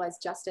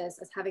conceptualize justice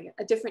as having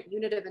a different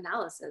unit of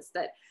analysis,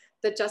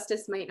 that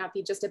justice might not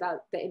be just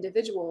about the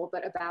individual,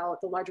 but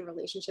about the larger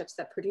relationships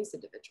that produce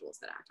individuals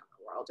that act on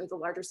the world, or the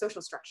larger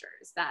social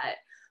structures that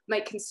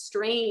might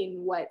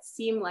constrain what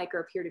seem like or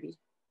appear to be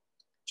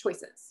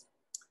choices.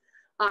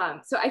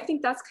 So I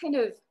think that's kind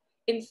of,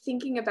 in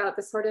thinking about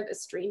the sort of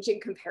estranging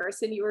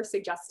comparison you were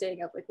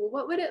suggesting of well,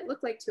 what would it look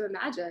like to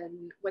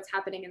imagine what's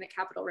happening in the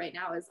Capitol right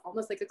now is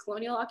almost like a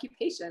colonial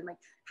occupation?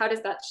 How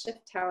does that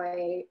shift how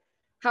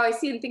I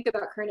see and think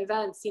about current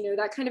events?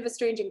 That kind of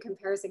estranging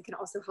comparison can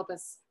also help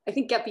us, I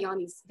think, get beyond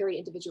these very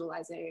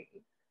individualizing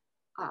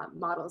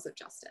models of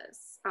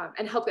justice,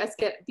 and help us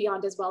get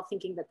beyond as well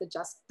thinking that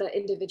the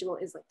individual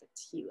is the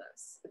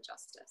telos of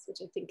justice, which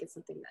I think is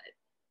something that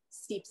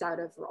seeps out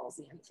of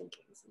Rawlsian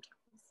thinking sometimes.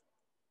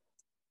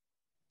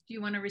 Do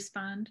you want to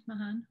respond,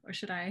 Mahan, or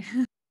should I?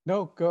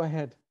 No, go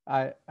ahead.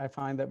 I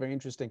find that very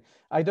interesting.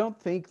 I don't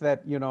think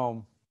that,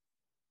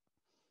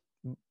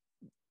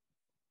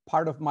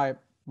 part of my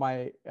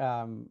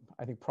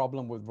I think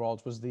problem with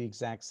Rawls was the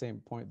exact same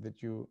point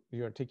that you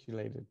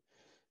articulated,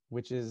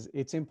 which is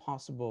it's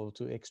impossible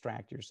to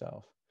extract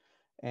yourself.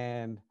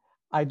 And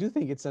I do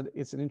think it's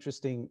an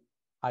interesting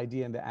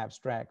idea in the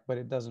abstract, but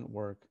it doesn't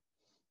work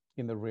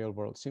in the real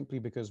world simply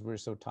because we're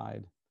so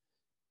tied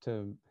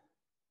to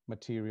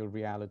material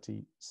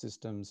reality,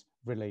 systems,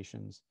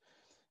 relations.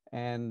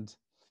 And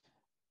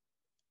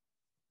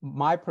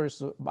my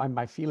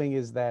feeling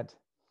is that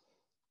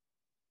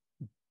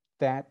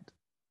that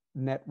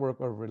network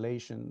of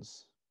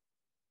relations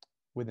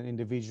with an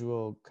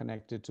individual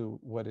connected to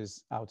what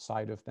is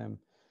outside of them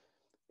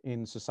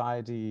in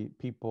society,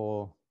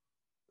 people,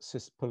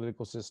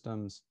 political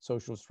systems,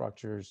 social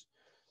structures,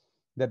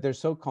 that they're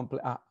so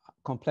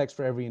complex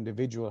for every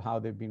individual, how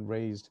they've been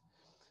raised,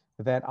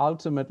 that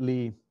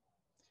ultimately,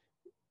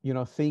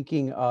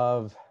 thinking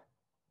of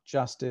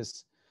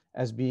justice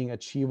as being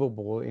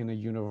achievable in a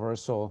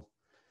universal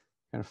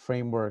kind of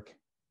framework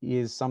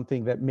is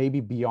something that may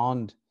be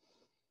beyond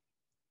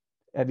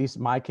at least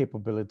my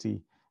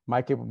capability.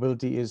 My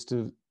capability is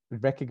to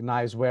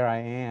recognize where I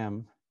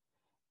am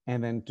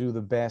and then do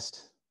the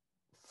best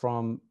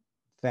from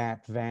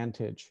that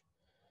vantage.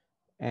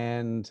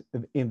 And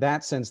in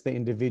that sense, the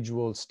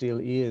individual still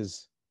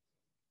is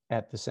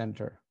at the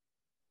center.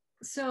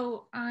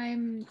 So I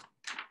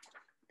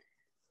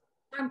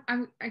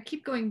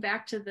keep going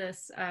back to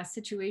this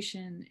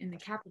situation in the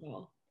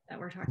Capitol that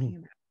we're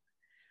talking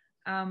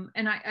about.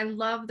 And I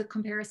love the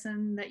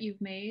comparison that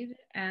you've made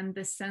and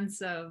the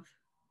sense of,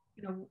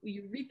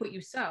 you reap what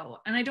you sow.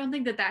 And I don't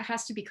think that that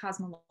has to be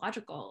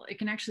cosmological. It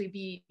can actually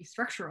be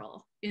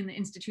structural in the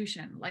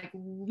institution. Like,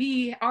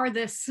 we are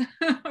this,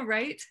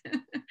 right?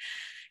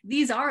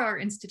 These are our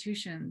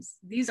institutions.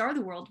 These are the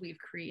world we've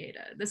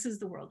created. This is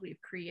the world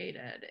we've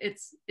created.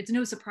 It's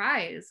no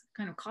surprise,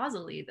 kind of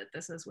causally, that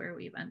this is where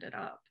we've ended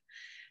up.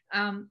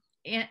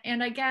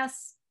 And I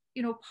guess,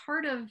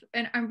 part of,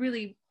 and I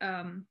really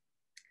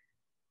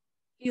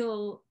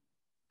feel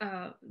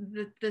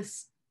that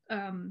this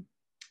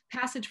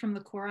passage from the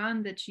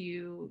Quran that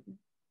you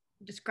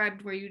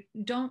described, where you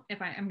don't,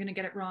 I'm going to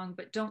get it wrong,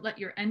 but don't let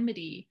your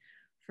enmity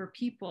for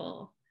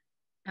people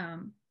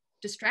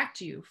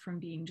distract you from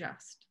being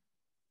just,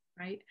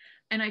 right?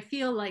 And I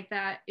feel like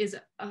that is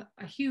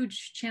a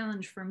huge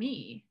challenge for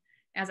me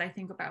as I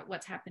think about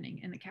what's happening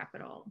in the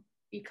Capitol,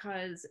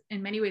 because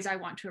in many ways I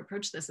want to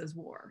approach this as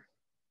war,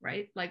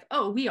 right? Like,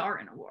 oh, we are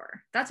in a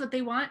war. That's what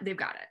they want. They've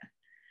got it,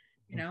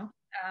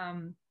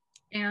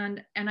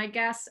 and I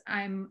guess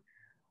I'm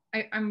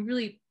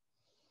really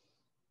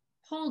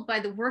pulled by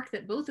the work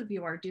that both of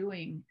you are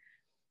doing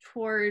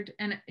toward,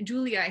 and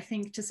Julia, I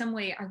think to some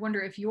way, I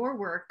wonder if your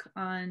work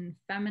on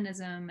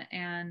feminism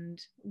and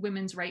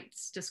women's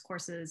rights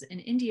discourses in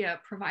India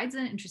provides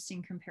an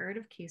interesting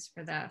comparative case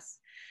for this,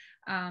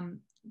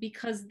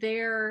 because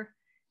there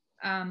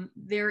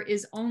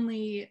is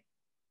only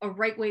a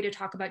right way to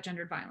talk about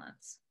gendered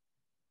violence,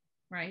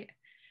 right?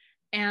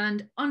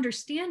 And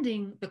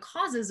understanding the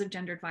causes of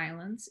gendered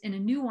violence in a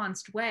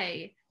nuanced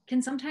way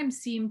can sometimes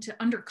seem to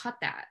undercut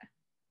that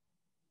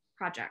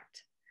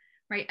project,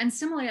 right? And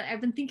similarly,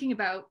 I've been thinking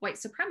about white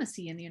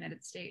supremacy in the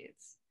United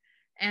States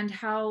and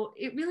how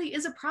it really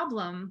is a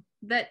problem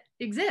that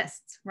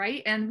exists,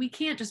 right? And we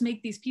can't just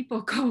make these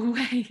people go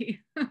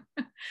away.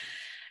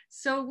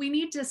 So we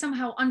need to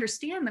somehow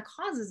understand the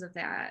causes of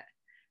that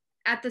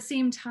at the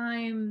same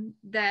time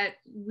that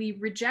we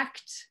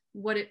reject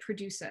what it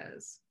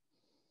produces,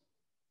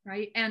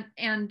 right?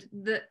 And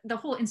the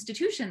whole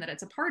institution that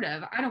it's a part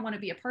of, I don't want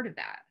to be a part of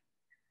that,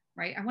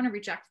 right? I want to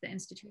reject the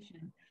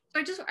institution.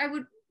 So I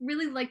would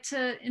really like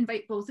to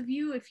invite both of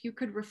you, if you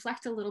could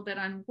reflect a little bit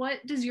on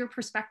what does your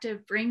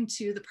perspective bring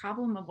to the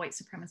problem of white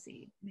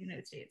supremacy in the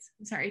United States?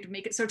 I'm sorry to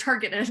make it so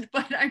targeted,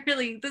 but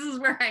this is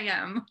where I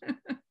am.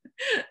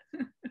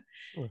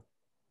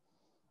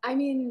 I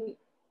mean,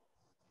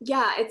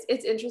 yeah,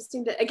 it's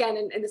interesting to, again,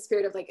 in the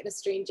spirit of like an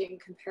estranging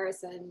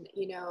comparison,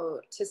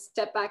 to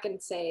step back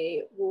and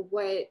say, well,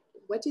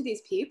 what do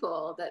these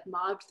people that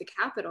mobbed the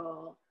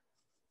Capitol,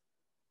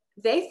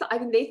 they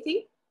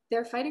think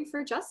they're fighting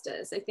for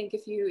justice. I think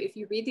if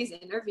you read these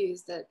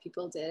interviews that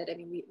people did,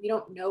 we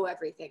don't know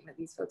everything that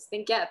these folks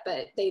think yet,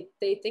 but they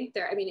think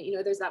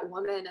there's that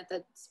woman at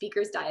the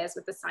speaker's dais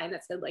with a sign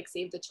that said like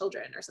 "Save the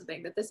Children" or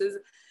something, that this is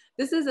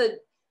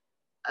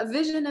a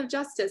vision of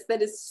justice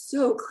that is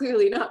so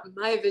clearly not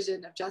my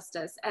vision of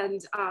justice,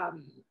 and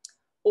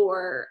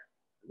or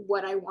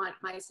what I want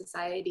my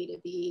society to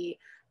be.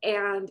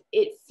 And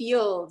it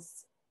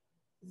feels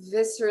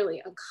viscerally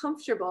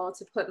uncomfortable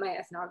to put my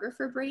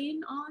ethnographer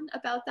brain on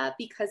about that,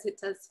 because it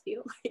does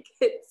feel like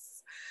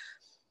it's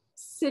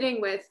sitting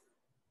with,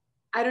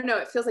 I don't know,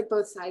 it feels like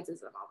both sides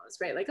of them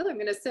almost, right? Like, oh, I'm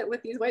going to sit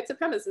with these white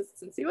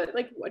supremacists and see what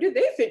do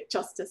they think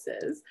justice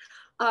is?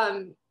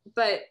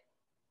 But,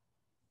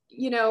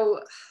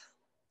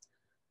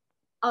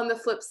 on the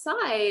flip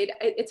side,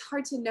 it's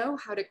hard to know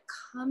how to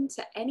come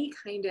to any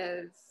kind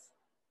of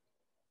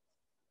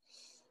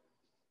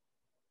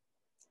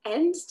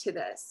end to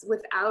this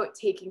without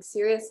taking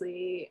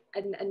seriously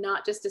and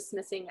not just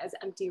dismissing as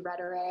empty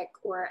rhetoric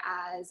or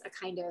as a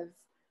kind of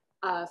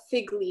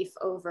fig leaf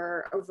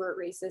over overt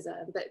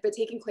racism, but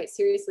taking quite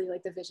seriously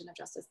like the vision of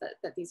justice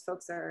that these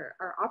folks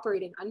are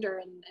operating under,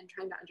 and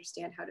trying to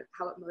understand how it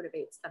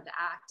motivates them to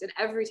act. And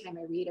every time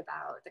I read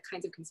about the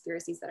kinds of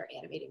conspiracies that are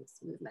animating these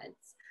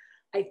movements,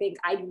 I think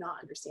I do not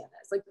understand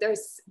this. Like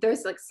there's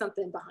like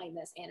something behind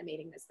this,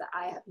 animating this, that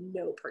I have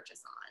no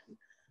purchase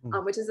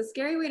on, which is a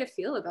scary way to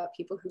feel about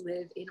people who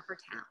live in our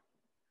town.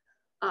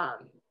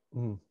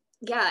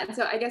 Yeah, and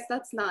so I guess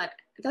that's not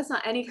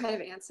any kind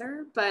of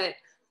answer, but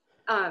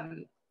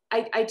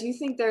I do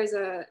think there's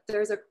a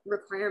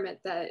requirement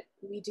that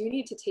we do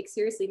need to take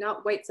seriously,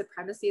 not white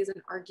supremacy as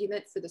an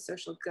argument for the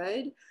social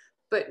good,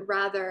 but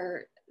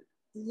rather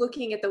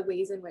looking at the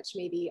ways in which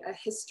maybe a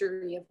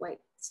history of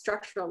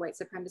structural white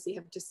supremacy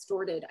have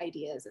distorted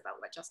ideas about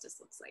what justice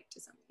looks like to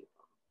some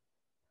people.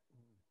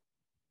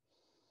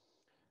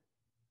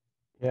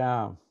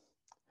 Yeah.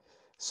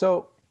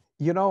 So,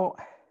 you know,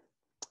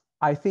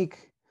 I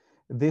think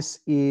this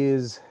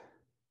is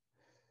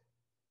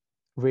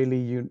really,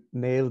 you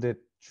nailed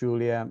it,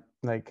 Julia.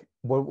 Like,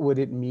 what would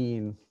it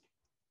mean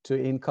to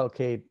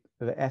inculcate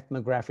the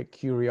ethnographic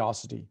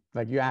curiosity?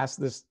 Like you asked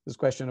this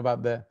question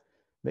about the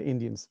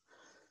Indians.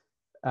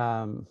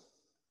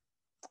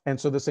 And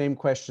so the same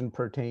question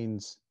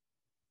pertains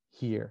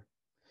here.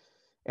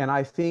 And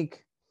I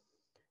think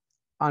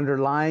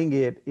underlying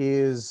it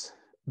is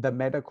the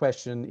meta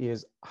question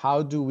is,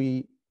 how do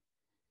we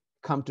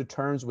come to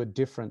terms with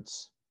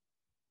difference?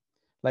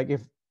 Like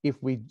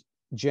if we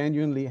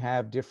genuinely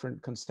have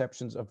different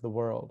conceptions of the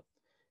world,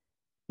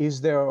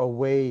 is there a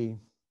way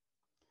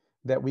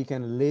that we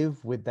can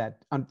live with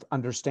that,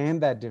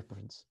 understand that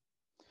difference,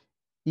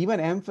 even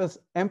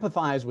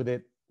empathize with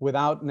it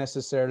without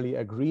necessarily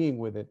agreeing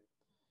with it,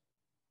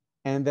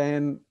 and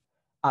then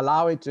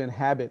allow it to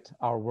inhabit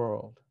our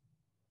world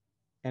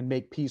and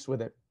make peace with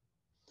it?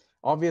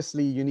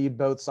 Obviously, you need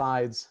both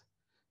sides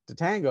to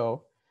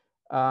tango,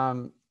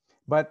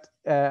 but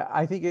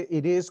I think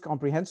it is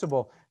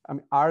comprehensible. I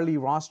mean, Arlie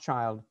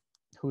Rothschild,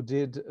 who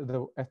did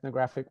the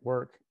ethnographic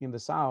work in the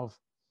South,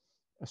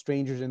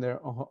 Strangers in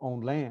Their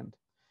Own Land,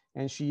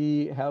 and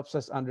she helps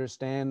us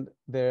understand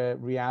the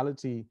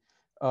reality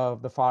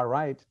of the far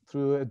right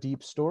through a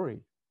deep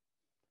story.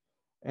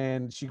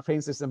 And she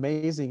paints this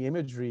amazing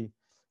imagery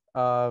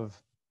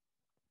of,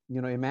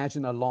 you know,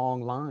 imagine a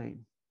long line,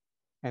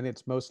 and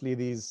it's mostly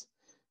these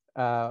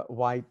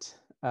white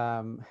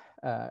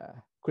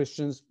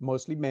Christians,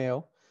 mostly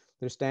male.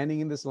 They're standing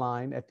in this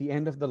line. At the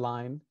end of the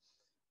line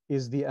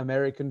is the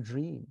American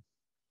dream,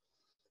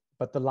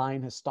 but the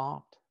line has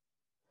stopped,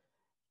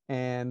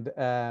 and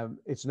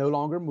it's no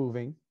longer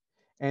moving.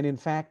 And in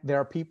fact, there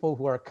are people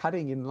who are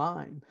cutting in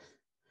line,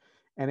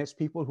 and it's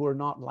people who are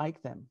not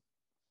like them.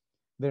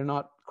 They're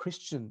not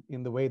Christian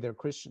in the way they're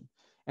Christian,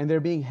 and they're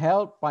being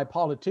helped by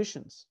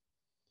politicians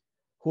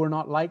who are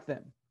not like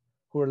them,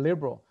 who are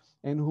liberal,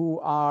 and who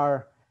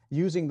are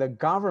using the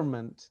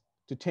government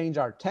to change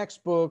our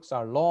textbooks,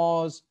 our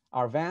laws,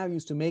 our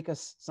values, to make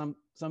us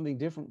something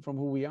different from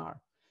who we are.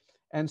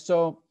 And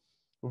so,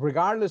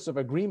 regardless of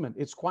agreement,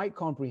 it's quite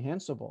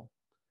comprehensible,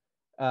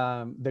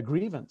 the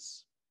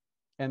grievance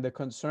and the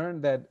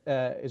concern that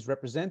is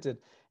represented,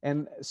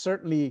 and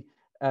certainly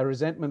a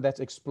resentment that's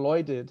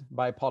exploited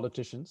by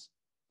politicians.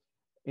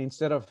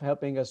 Instead of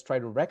helping us try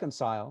to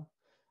reconcile,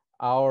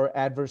 our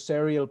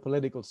adversarial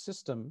political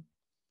system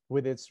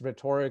with its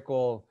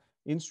rhetorical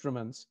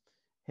instruments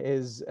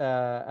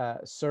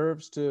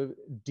serves to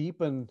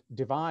deepen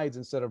divides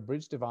instead of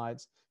bridge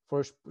divides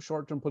for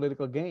short-term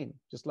political gain,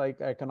 just like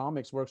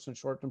economics works on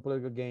short-term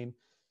political gain,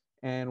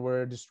 and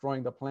we're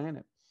destroying the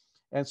planet.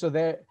 And so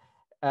there,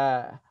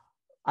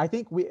 I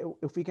think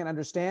if we can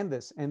understand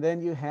this, and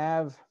then you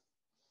have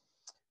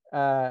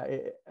are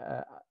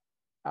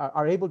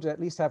able to at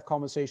least have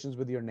conversations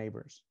with your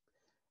neighbors,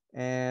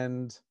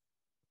 and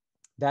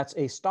that's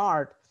a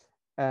start.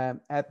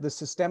 At the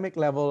systemic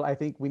level, I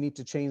think we need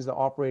to change the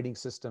operating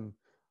system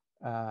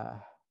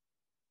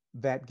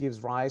that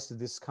gives rise to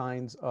this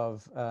kinds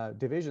of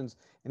divisions.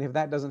 And if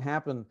that doesn't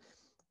happen,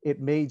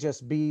 it may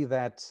just be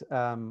that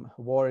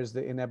war is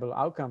the inevitable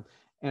outcome.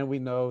 And we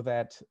know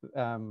that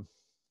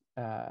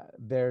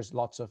there's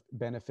lots of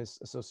benefits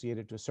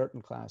associated to a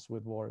certain class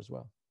with war as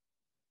well.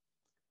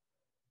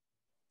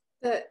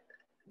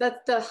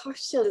 The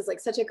horse shield is like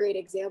such a great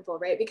example,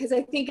 right? Because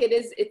I think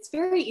it's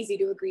very easy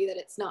to agree that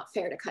it's not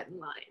fair to cut in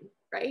line,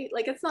 right?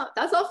 Like that's not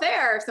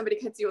fair if somebody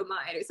cuts you in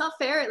line. It's not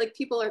fair, like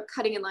people are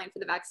cutting in line for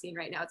the vaccine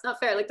right now. It's not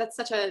fair. Like that's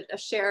such a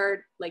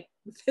shared, like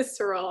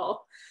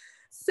visceral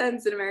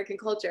sense in American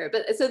culture.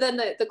 But so then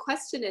the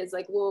question is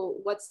like, well,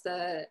 what's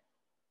the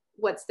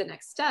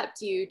next step?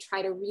 Do you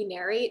try to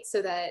re-narrate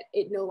so that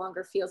it no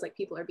longer feels like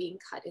people are being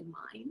cut in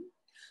line?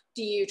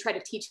 Do you try to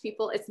teach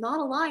people it's not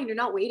a line, you're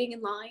not waiting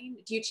in line?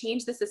 Do you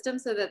change the system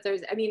so that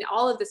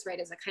all of this, right,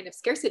 is a kind of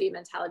scarcity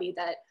mentality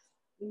that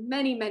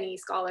many, many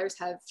scholars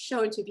have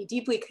shown to be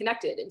deeply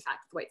connected, in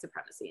fact, with white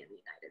supremacy in the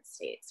United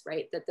States,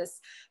 right? That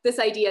this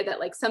idea that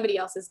like somebody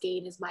else's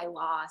gain is my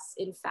loss,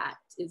 in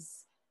fact,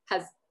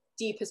 has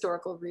deep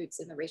historical roots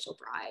in the racial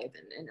bribe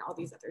and all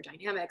these other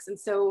dynamics. And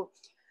so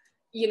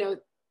you know,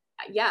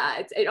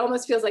 yeah, it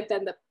almost feels like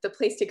then the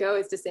place to go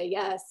is to say,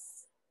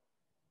 yes,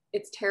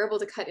 it's terrible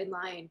to cut in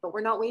line, but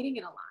we're not waiting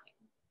in a line.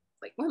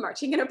 Like we're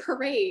marching in a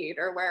parade,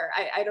 or where,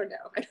 I don't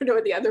know. I don't know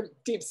what the other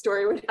deep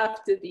story would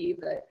have to be,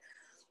 but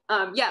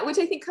yeah, which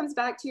I think comes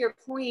back to your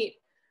point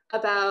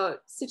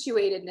about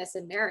situatedness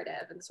and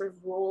narrative and the sort of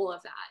role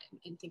of that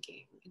in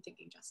thinking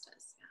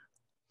justice.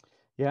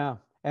 Yeah.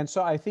 And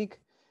so I think,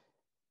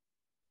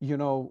 you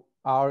know,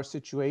 our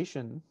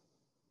situation,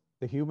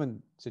 the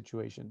human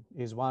situation,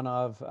 is one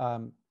of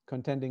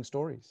contending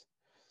stories.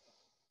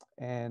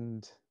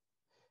 And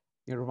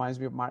it reminds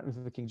me of Martin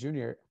Luther King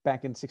Jr.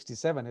 back in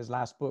 '67, his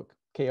last book,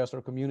 Chaos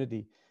or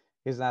Community.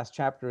 His last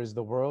chapter is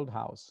The World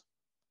House.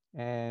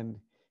 And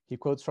he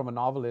quotes from a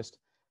novelist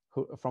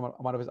who, from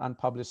one of his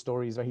unpublished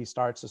stories, where he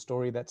starts a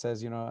story that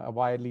says, you know, a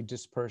widely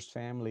dispersed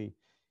family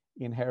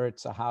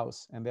inherits a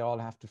house and they all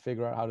have to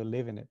figure out how to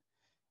live in it.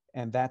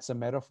 And that's a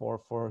metaphor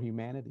for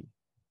humanity.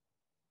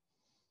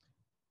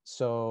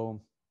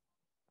 So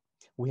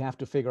we have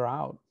to figure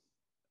out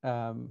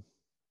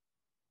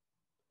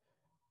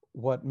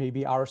what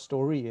maybe our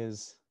story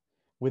is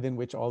within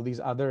which all these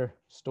other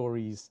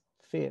stories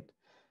fit,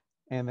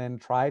 and then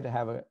try to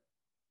have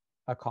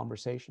a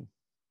conversation.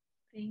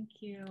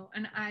 Thank you.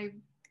 And I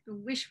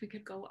wish we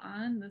could go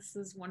on. This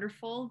is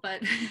wonderful,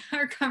 but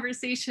our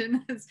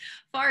conversation has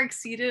far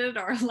exceeded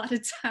our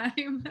allotted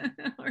time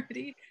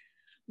already.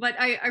 But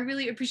I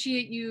really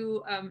appreciate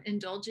you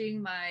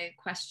indulging my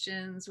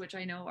questions, which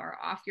I know are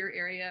off your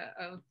area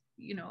of,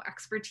 you know,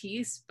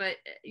 expertise, but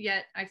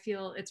yet I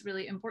feel it's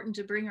really important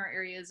to bring our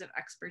areas of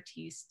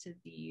expertise to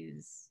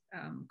these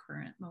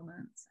current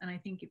moments. And I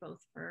thank you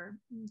both for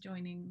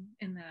joining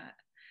in that.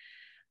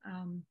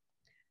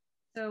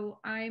 So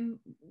I'm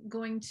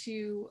going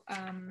to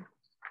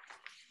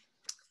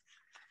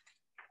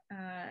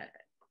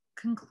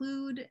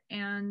conclude,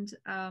 and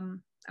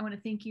I want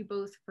to thank you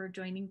both for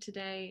joining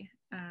today.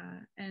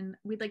 And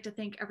we'd like to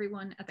thank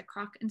everyone at the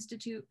Kroc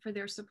Institute for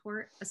their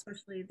support,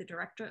 especially the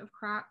director of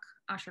Kroc,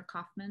 Asher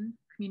Kaufman,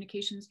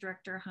 communications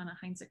director, Hannah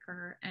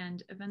Heinziker,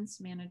 and events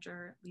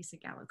manager, Lisa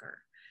Gallagher.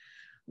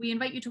 We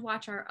invite you to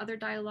watch our other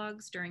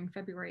dialogues during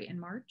February and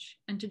March,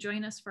 and to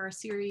join us for our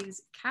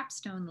series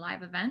Capstone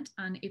live event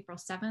on April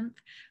 7th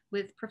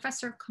with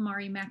Professor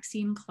Kumari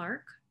Maxine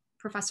Clark,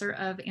 professor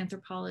of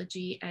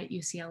anthropology at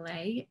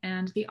UCLA,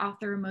 and the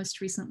author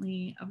most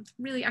recently of a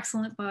really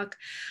excellent book,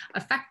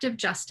 Effective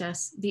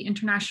Justice, the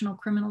International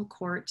Criminal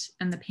Court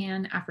and the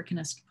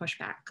Pan-Africanist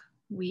Pushback.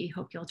 We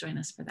hope you'll join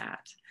us for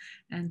that.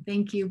 And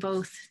thank you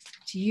both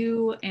to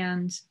you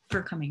and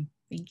for coming.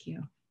 Thank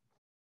you.